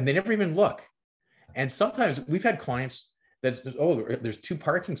 And they never even look. And sometimes we've had clients that, oh, there's 2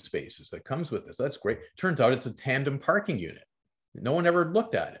 parking spaces that comes with this. That's great. Turns out it's a tandem parking unit. No one ever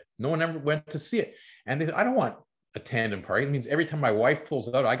looked at it. No one ever went to see it. And they said, I don't want a tandem parking. It means every time my wife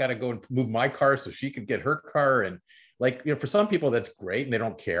pulls out, I got to go and move my car so she could get her car. And like, for some people that's great and they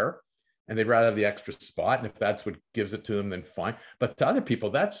don't care and they'd rather have the extra spot. And if that's what gives it to them, then fine. But to other people,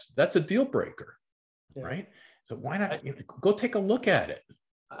 that's a deal breaker, right? So why not go take a look at it?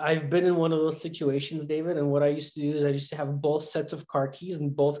 I've been in one of those situations, David. And what I used to do is I used to have both sets of car keys in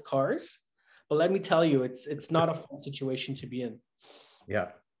both cars. But let me tell you, it's not a fun situation to be in. Yeah.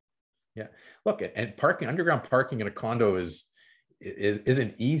 Look, and underground parking in a condo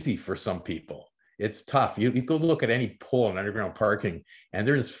isn't easy for some people. It's tough. You go look at any pole in underground parking, and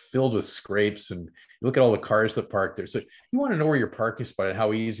they're just filled with scrapes. And you look at all the cars that park there. So you want to know where your parking spot and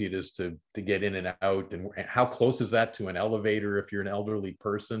how easy it is to get in and out, and how close is that to an elevator if you're an elderly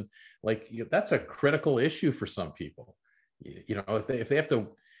person. Like, that's a critical issue for some people. If they have to.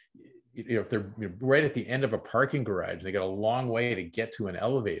 If they're right at the end of a parking garage and they got a long way to get to an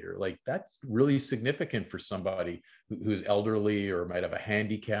elevator, like that's really significant for somebody who's elderly or might have a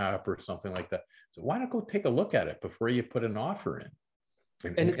handicap or something like that. So why not go take a look at it before you put an offer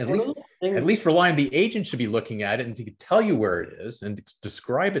in? And at least rely on the agent should be looking at it and to tell you where it is and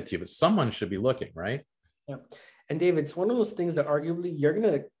describe it to you, but someone should be looking, right? Yeah. And David, it's one of those things that arguably you're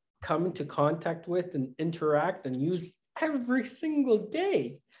going to come into contact with and interact and use every single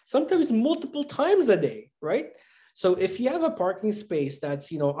day. Sometimes multiple times a day, right? So if you have a parking space that's,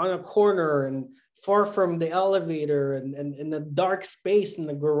 on a corner and far from the elevator and in a dark space in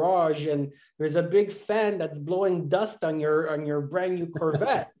the garage, and there's a big fan that's blowing dust on your brand new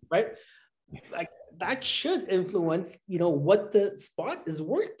Corvette, right? Like that should influence, what the spot is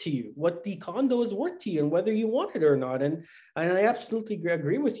worth to you, what the condo is worth to you, and whether you want it or not. And I absolutely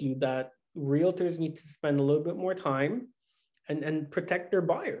agree with you that realtors need to spend a little bit more time and protect their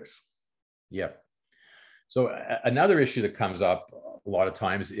buyers. Yeah. So another issue that comes up a lot of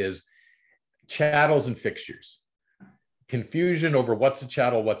times is chattels and fixtures. Confusion over what's a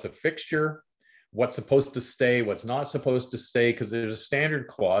chattel, what's a fixture, what's supposed to stay, what's not supposed to stay, because there's a standard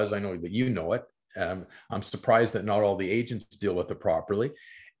clause. I know that you know it. I'm surprised that not all the agents deal with it properly.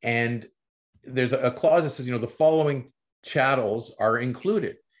 And there's a clause that says, the following chattels are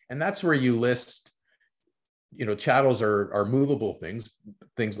included. And that's where you list chattels are movable things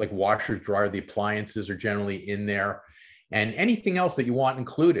like washers, dryer, the appliances are generally in there, and anything else that you want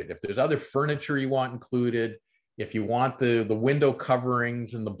included. If there's other furniture you want included, if you want the window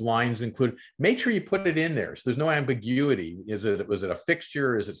coverings and the blinds included, make sure you put it in there so there's no ambiguity. Was it a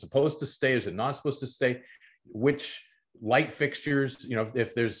fixture? Is it supposed to stay? Is it not supposed to stay? Which light fixtures,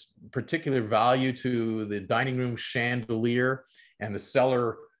 if there's particular value to the dining room chandelier and the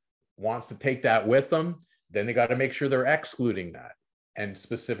seller wants to take that with them, then they got to make sure they're excluding that and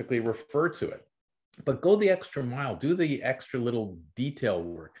specifically refer to it. But go the extra mile, do the extra little detail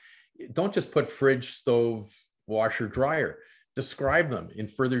work. Don't just put fridge, stove, washer, dryer. Describe them in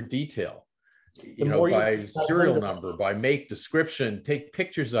further detail, by serial number, by make, description, take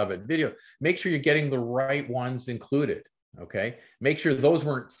pictures of it, video. Make sure you're getting the right ones included, okay? Make sure those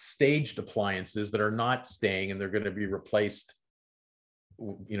weren't staged appliances that are not staying and they're going to be replaced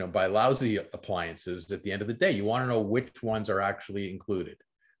by lousy appliances at the end of the day. You want to know which ones are actually included.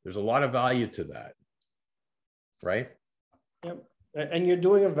 There's a lot of value to that, right? Yep. And you're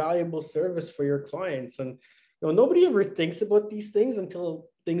doing a valuable service for your clients. And nobody ever thinks about these things until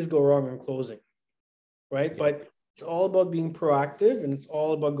things go wrong in closing, right? Yeah. But it's all about being proactive, and it's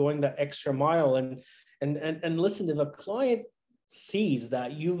all about going that extra mile. And listen, if a client sees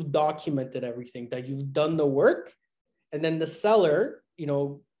that you've documented everything, that you've done the work, and then the seller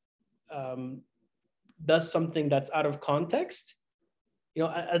does something that's out of context,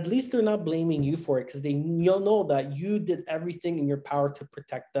 at least they're not blaming you for it, because you'll know that you did everything in your power to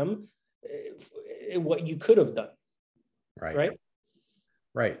protect them, what you could have done.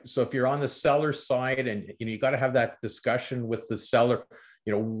 Right. So if you're on the seller side and you got to have that discussion with the seller,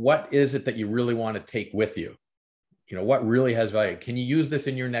 what is it that you really want to take with you? What really has value? Can you use this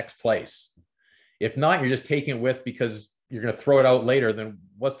in your next place? If not, you're just taking it with because you're going to throw it out later, then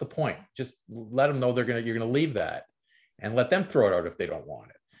what's the point? Just let them know you're going to leave that and let them throw it out if they don't want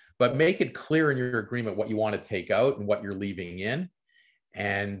it. But make it clear in your agreement what you want to take out and what you're leaving in.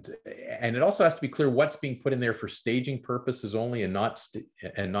 And it also has to be clear what's being put in there for staging purposes only, and not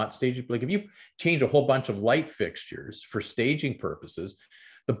staging. Like if you change a whole bunch of light fixtures for staging purposes,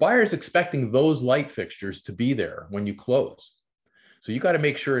 the buyer is expecting those light fixtures to be there when you close. So you got to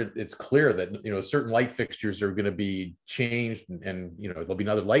make sure it's clear that, you know, certain light fixtures are going to be changed, and you know, there'll be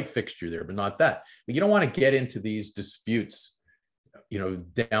another light fixture there, but not that. But you don't want to get into these disputes, you know,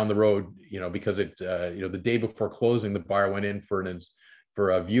 down the road, you know, because you know, the day before closing, the buyer went in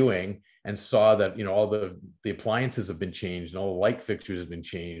for a viewing and saw that, you know, all the appliances have been changed and all the light fixtures have been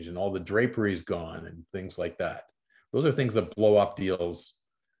changed and all the drapery is gone and things like that. Those are things that blow up deals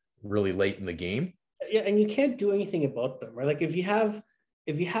really late in the game. Yeah, and you can't do anything about them, right? Like if you have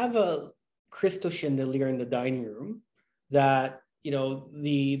a crystal chandelier in the dining room that, you know,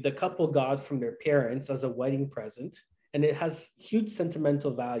 the couple got from their parents as a wedding present, and it has huge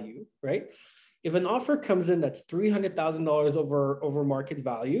sentimental value, right? If an offer comes in that's $300,000 over market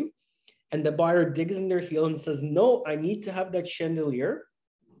value, and the buyer digs in their heel and says, "No, I need to have that chandelier,"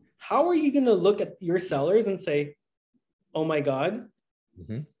 how are you going to look at your sellers and say, "Oh my God,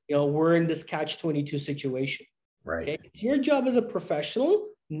 Mm-hmm. you know, we're in this catch-22 situation"? Right. Okay? It's your job as a professional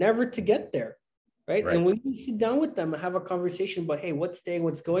never to get there, right? And when you sit down with them and have a conversation about, hey, what's staying,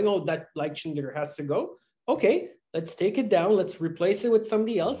 what's going, oh, that light chandelier has to go. Okay, let's take it down. Let's replace it with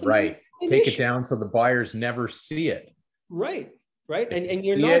somebody else. Right. Take it down so the buyers never see it. Right. Right. And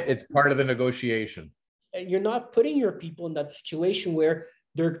you're not, it's part of the negotiation. And you're not putting your people in that situation where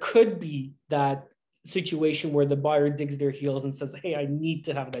there could be that situation where the buyer digs their heels and says, "Hey, I need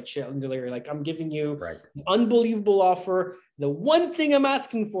to have that chandelier. Like, I'm giving you an unbelievable offer. The one thing I'm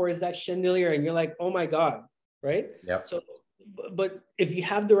asking for is that chandelier." And you're like, "Oh my God." Right. Yep. So, but if you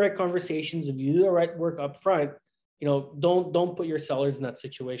have the right conversations, if you do the right work up front, you know, don't put your sellers in that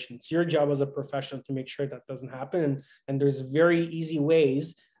situation. It's your job as a professional to make sure that doesn't happen. And there's very easy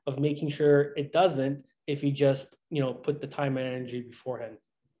ways of making sure it doesn't if you just, you know, put the time and energy beforehand.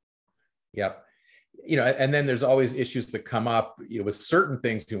 Yep. You know, and then there's always issues that come up, you know, with certain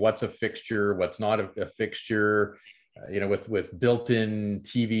things. You know, what's a fixture, what's not a fixture, you know, with built-in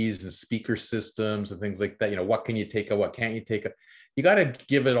TVs and speaker systems and things like that. You know, what can you take out, what can't you take out? You got to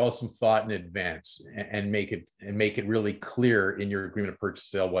give it all some thought in advance and make it really clear in your agreement of purchase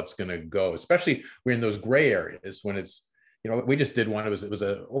sale what's going to go, especially we're in those gray areas when it's, you know, we just did one. It was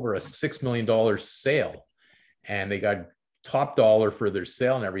over a $6 million sale, and they got top dollar for their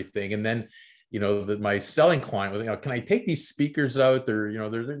sale and everything. And then, you know, my selling client was, you know, "Can I take these speakers out? They're, you know,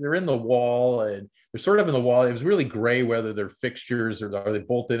 they're in the wall, and they're sort of in the wall." It was really gray whether they're fixtures or are they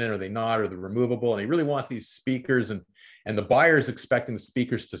bolted in or are they not, or they're removable. And he really wants these speakers, and the buyer is expecting the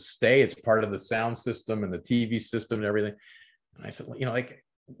speakers to stay. It's part of the sound system and the TV system and everything. And I said, well, you know, like,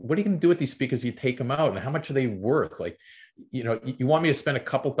 what are you going to do with these speakers if you take them out? And how much are they worth? Like, you know, you want me to spend a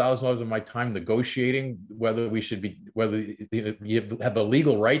couple $1,000s of my time negotiating whether you have the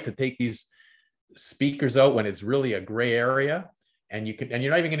legal right to take these speakers out when it's really a gray area, and you're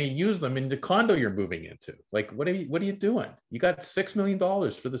not even going to use them in the condo you're moving into. Like, what are you doing? You got $6 million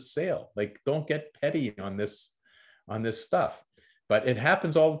for the sale. Like, don't get petty on this stuff. But it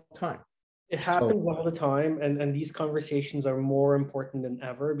happens all the time. It happens all the time, and these conversations are more important than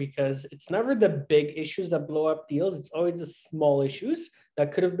ever, because it's never the big issues that blow up deals. It's always the small issues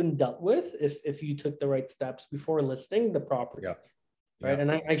that could have been dealt with if you took the right steps before listing the property. Yeah. Right.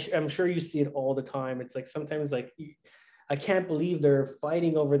 Yeah. And I'm sure you see it all the time. It's like sometimes, like, I can't believe they're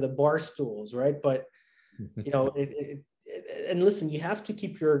fighting over the bar stools, right? But you know, and listen, you have to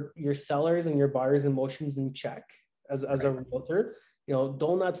keep your sellers and your buyers' emotions in check as a realtor. You know,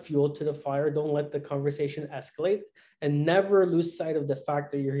 don't add fuel to the fire. Don't let the conversation escalate, and never lose sight of the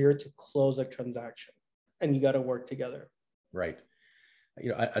fact that you're here to close a transaction, and you got to work together. Right. You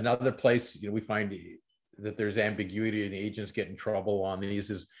know, another place, you know, we find that there's ambiguity and the agents get in trouble on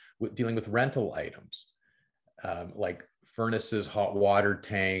these is dealing with rental items, like furnaces, hot water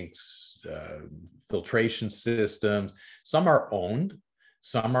tanks, filtration systems. Some are owned,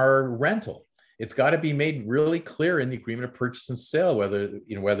 some are rental. It's got to be made really clear in the agreement of purchase and sale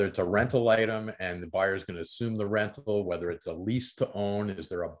whether it's a rental item and the buyer is going to assume the rental, whether it's a lease to own, is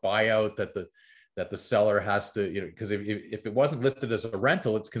there a buyout that the seller has to, you know, because if it wasn't listed as a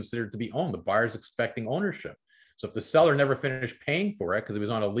rental, it's considered to be owned. The buyer's expecting ownership. So if the seller never finished paying for it because it was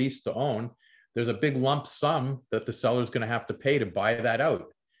on a lease to own, there's a big lump sum that the seller's going to have to pay to buy that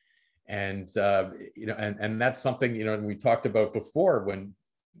out. And you know, and that's something, you know, we talked about before, when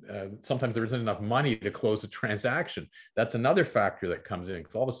sometimes there isn't enough money to close a transaction. That's another factor that comes in,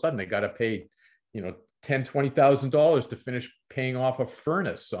 because all of a sudden they got to pay, you know, $10,000-$20,000 to finish paying off a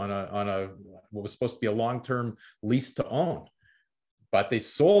furnace on a what was supposed to be a long-term lease to own. but they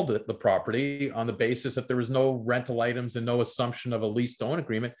sold the property on the basis that there was no rental items and no assumption of a lease to own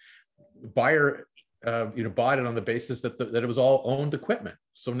agreement. Buyer, bought it on the basis that it was all owned equipment.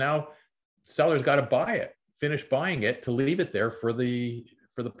 So now sellers got to buy it, finish buying it to leave it there for the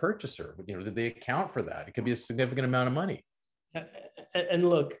purchaser. Did they account for that? It could be a significant amount of money. And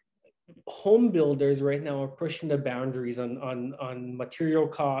look, home builders right now are pushing the boundaries on material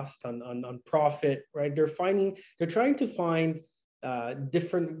cost, on profit, right? They're trying to find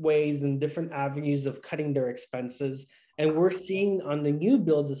different ways and different avenues of cutting their expenses. And we're seeing on the new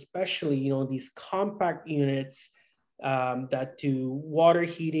builds, especially, these compact units that do water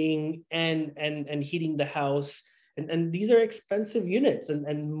heating and heating the house. And these are expensive units,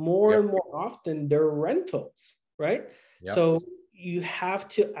 and more and more often they're rentals, right? Yep. So you have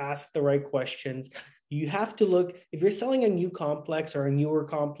to ask the right questions. You have to look, if you're selling a new complex or a newer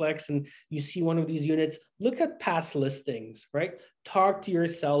complex and you see one of these units, look at past listings, right? Talk to your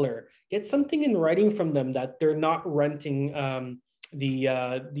seller, get something in writing from them that they're not renting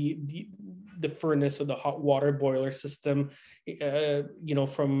the furnace or the hot water boiler system,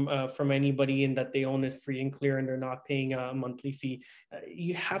 from anybody, and that they own it free and clear and they're not paying a monthly fee.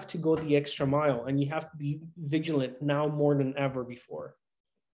 You have to go the extra mile, and you have to be vigilant now more than ever before.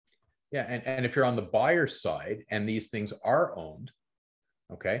 Yeah, and if you're on the buyer side and these things are owned,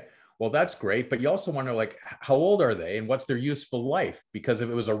 okay, well, that's great. But you also wonder, like, how old are they and what's their useful life? Because if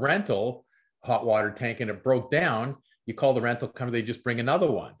it was a rental hot water tank and it broke down, you call the rental company, they just bring another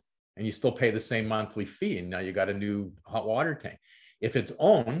one, and you still pay the same monthly fee, and now you got a new hot water tank. If it's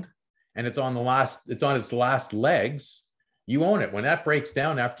owned and it's on its last legs, you own it. When that breaks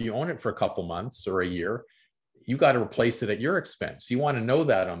down after you own it for a couple months or a year, you got to replace it at your expense. You want to know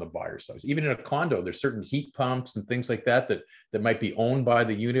that on the buyer side. Even in a condo, there's certain heat pumps and things like that might be owned by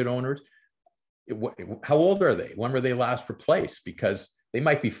the unit owners. How old are they? When were they last replaced? Because they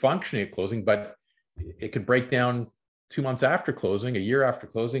might be functioning at closing, but it could break down 2 months after closing, a year after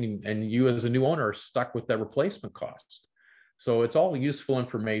closing, and you as a new owner are stuck with that replacement cost. So it's all useful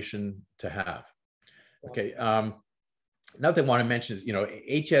information to have. Okay. Another thing I want to mention is,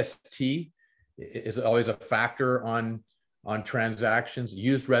 HST is always a factor on transactions.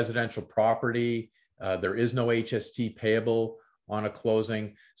 Used residential property, there is no HST payable on a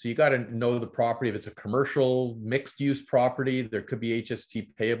closing. So you got to know the property. If it's a commercial mixed use property, there could be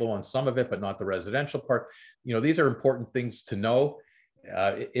HST payable on some of it, but not the residential part. These are important things to know.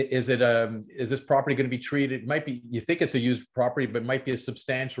 Is this property going to be treated? It might be, you think it's a used property, but it might be a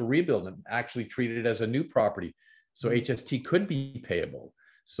substantial rebuild and actually treated as a new property. So HST could be payable.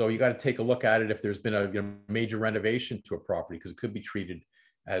 So you got to take a look at it if there's been a major renovation to a property, because it could be treated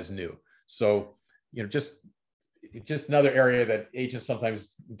as new. So, just another area that agents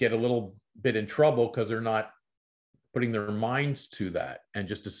sometimes get a little bit in trouble because they're not putting their minds to that and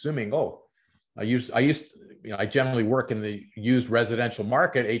just assuming, I generally work in the used residential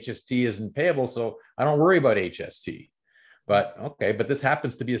market. HST isn't payable, so I don't worry about HST. But this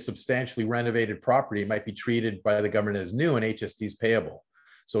happens to be a substantially renovated property. It might be treated by the government as new, and HST is payable.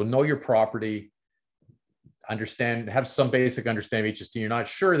 So know your property, have some basic understanding of HST. You're not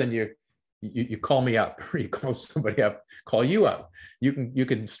sure, then you call me up, or you call somebody up, call you up. You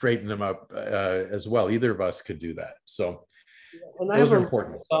can straighten them up as well. Either of us could do that. So those are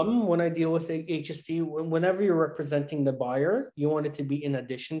important. When I deal with HST, whenever you're representing the buyer, you want it to be in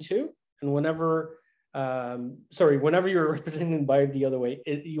addition to, and whenever you're representing the buyer the other way,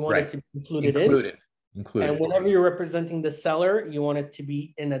 you want it to be included. And whenever you're representing the seller, you want it to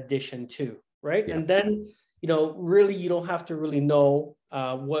be in addition to, right? Yeah. And then, really, you don't have to really know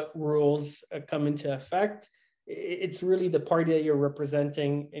what rules come into effect. It's really the party that you're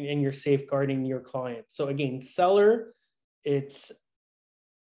representing, and you're safeguarding your client. So again, seller, it's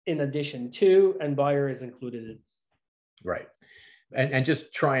in addition to, and buyer is included in. Right. And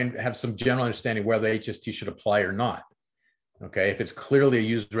just try and have some general understanding whether HST should apply or not. Okay, if it's clearly a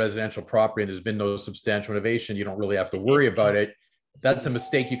used residential property and there's been no substantial renovation, you don't really have to worry about it. That's a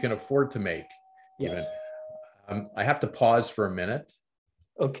mistake you can afford to make. Yes. I have to pause for a minute.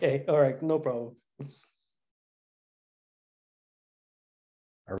 Okay, all right, no problem.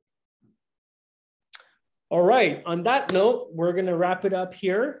 All right, on that note, we're going to wrap it up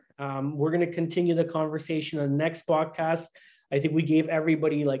here. We're going to continue the conversation on the next podcast. I think we gave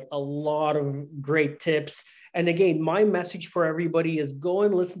everybody a lot of great tips. And again, my message for everybody is go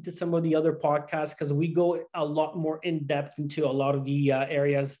and listen to some of the other podcasts, because we go a lot more in depth into a lot of the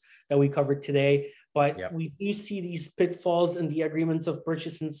areas that we covered today. But we do see these pitfalls in the agreements of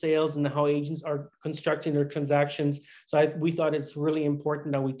purchase and sales and how agents are constructing their transactions. So we thought it's really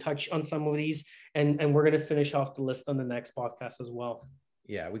important that we touch on some of these, and we're going to finish off the list on the next podcast as well.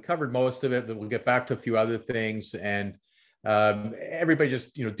 Yeah, we covered most of it. We'll get back to a few other things, and everybody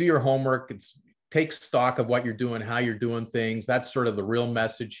just, do your homework. Take stock of what you're doing, how you're doing things. That's sort of the real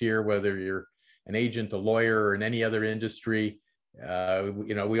message here, whether you're an agent, a lawyer, or in any other industry.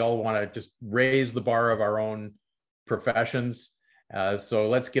 We all want to just raise the bar of our own professions. So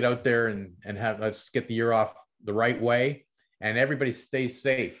let's get out there and let's get the year off the right way, and everybody stay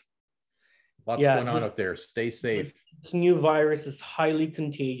safe. Lots going on out there. Stay safe. This new virus is highly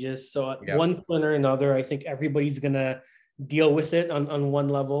contagious. So at one point or another, I think everybody's going to deal with it on one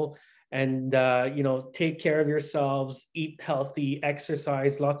level. And, take care of yourselves, eat healthy,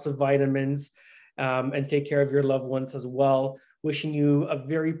 exercise, lots of vitamins, and take care of your loved ones as well. Wishing you a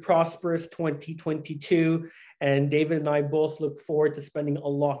very prosperous 2022. And David and I both look forward to spending a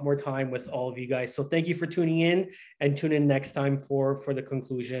lot more time with all of you guys. So thank you for tuning in, and tune in next time for the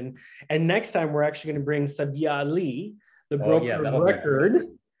conclusion. And next time, we're actually going to bring Sabia Ali, the broker of record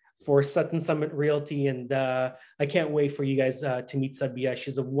for Sutton Summit Realty. And I can't wait for you guys to meet Sabia.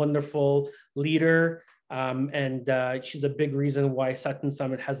 She's a wonderful leader. And she's a big reason why Sutton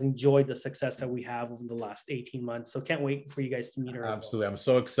Summit has enjoyed the success that we have over the last 18 months. So can't wait for you guys to meet her. Absolutely. I'm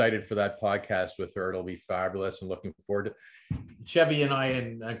so excited for that podcast with her. It'll be fabulous, and looking forward to Chevy and I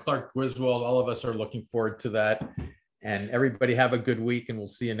and Clark Griswold. All of us are looking forward to that. And everybody have a good week, and we'll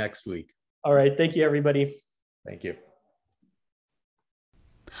see you next week. All right. Thank you, everybody. Thank you.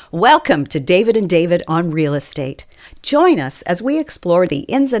 Welcome to David and David on Real Estate. Join us as we explore the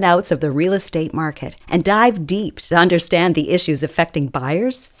ins and outs of the real estate market and dive deep to understand the issues affecting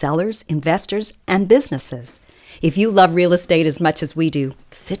buyers, sellers, investors, and businesses. If you love real estate as much as we do,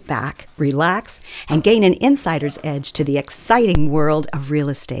 sit back, relax, and gain an insider's edge to the exciting world of real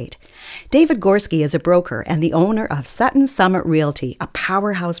estate. David Gorski is a broker and the owner of Sutton Summit Realty, a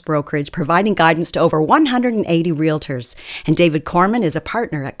powerhouse brokerage providing guidance to over 180 realtors. And David Corman is a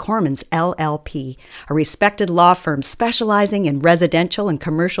partner at Corman's LLP, a respected law firm specializing in residential and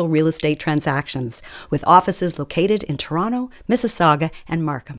commercial real estate transactions, with offices located in Toronto, Mississauga, and Markham.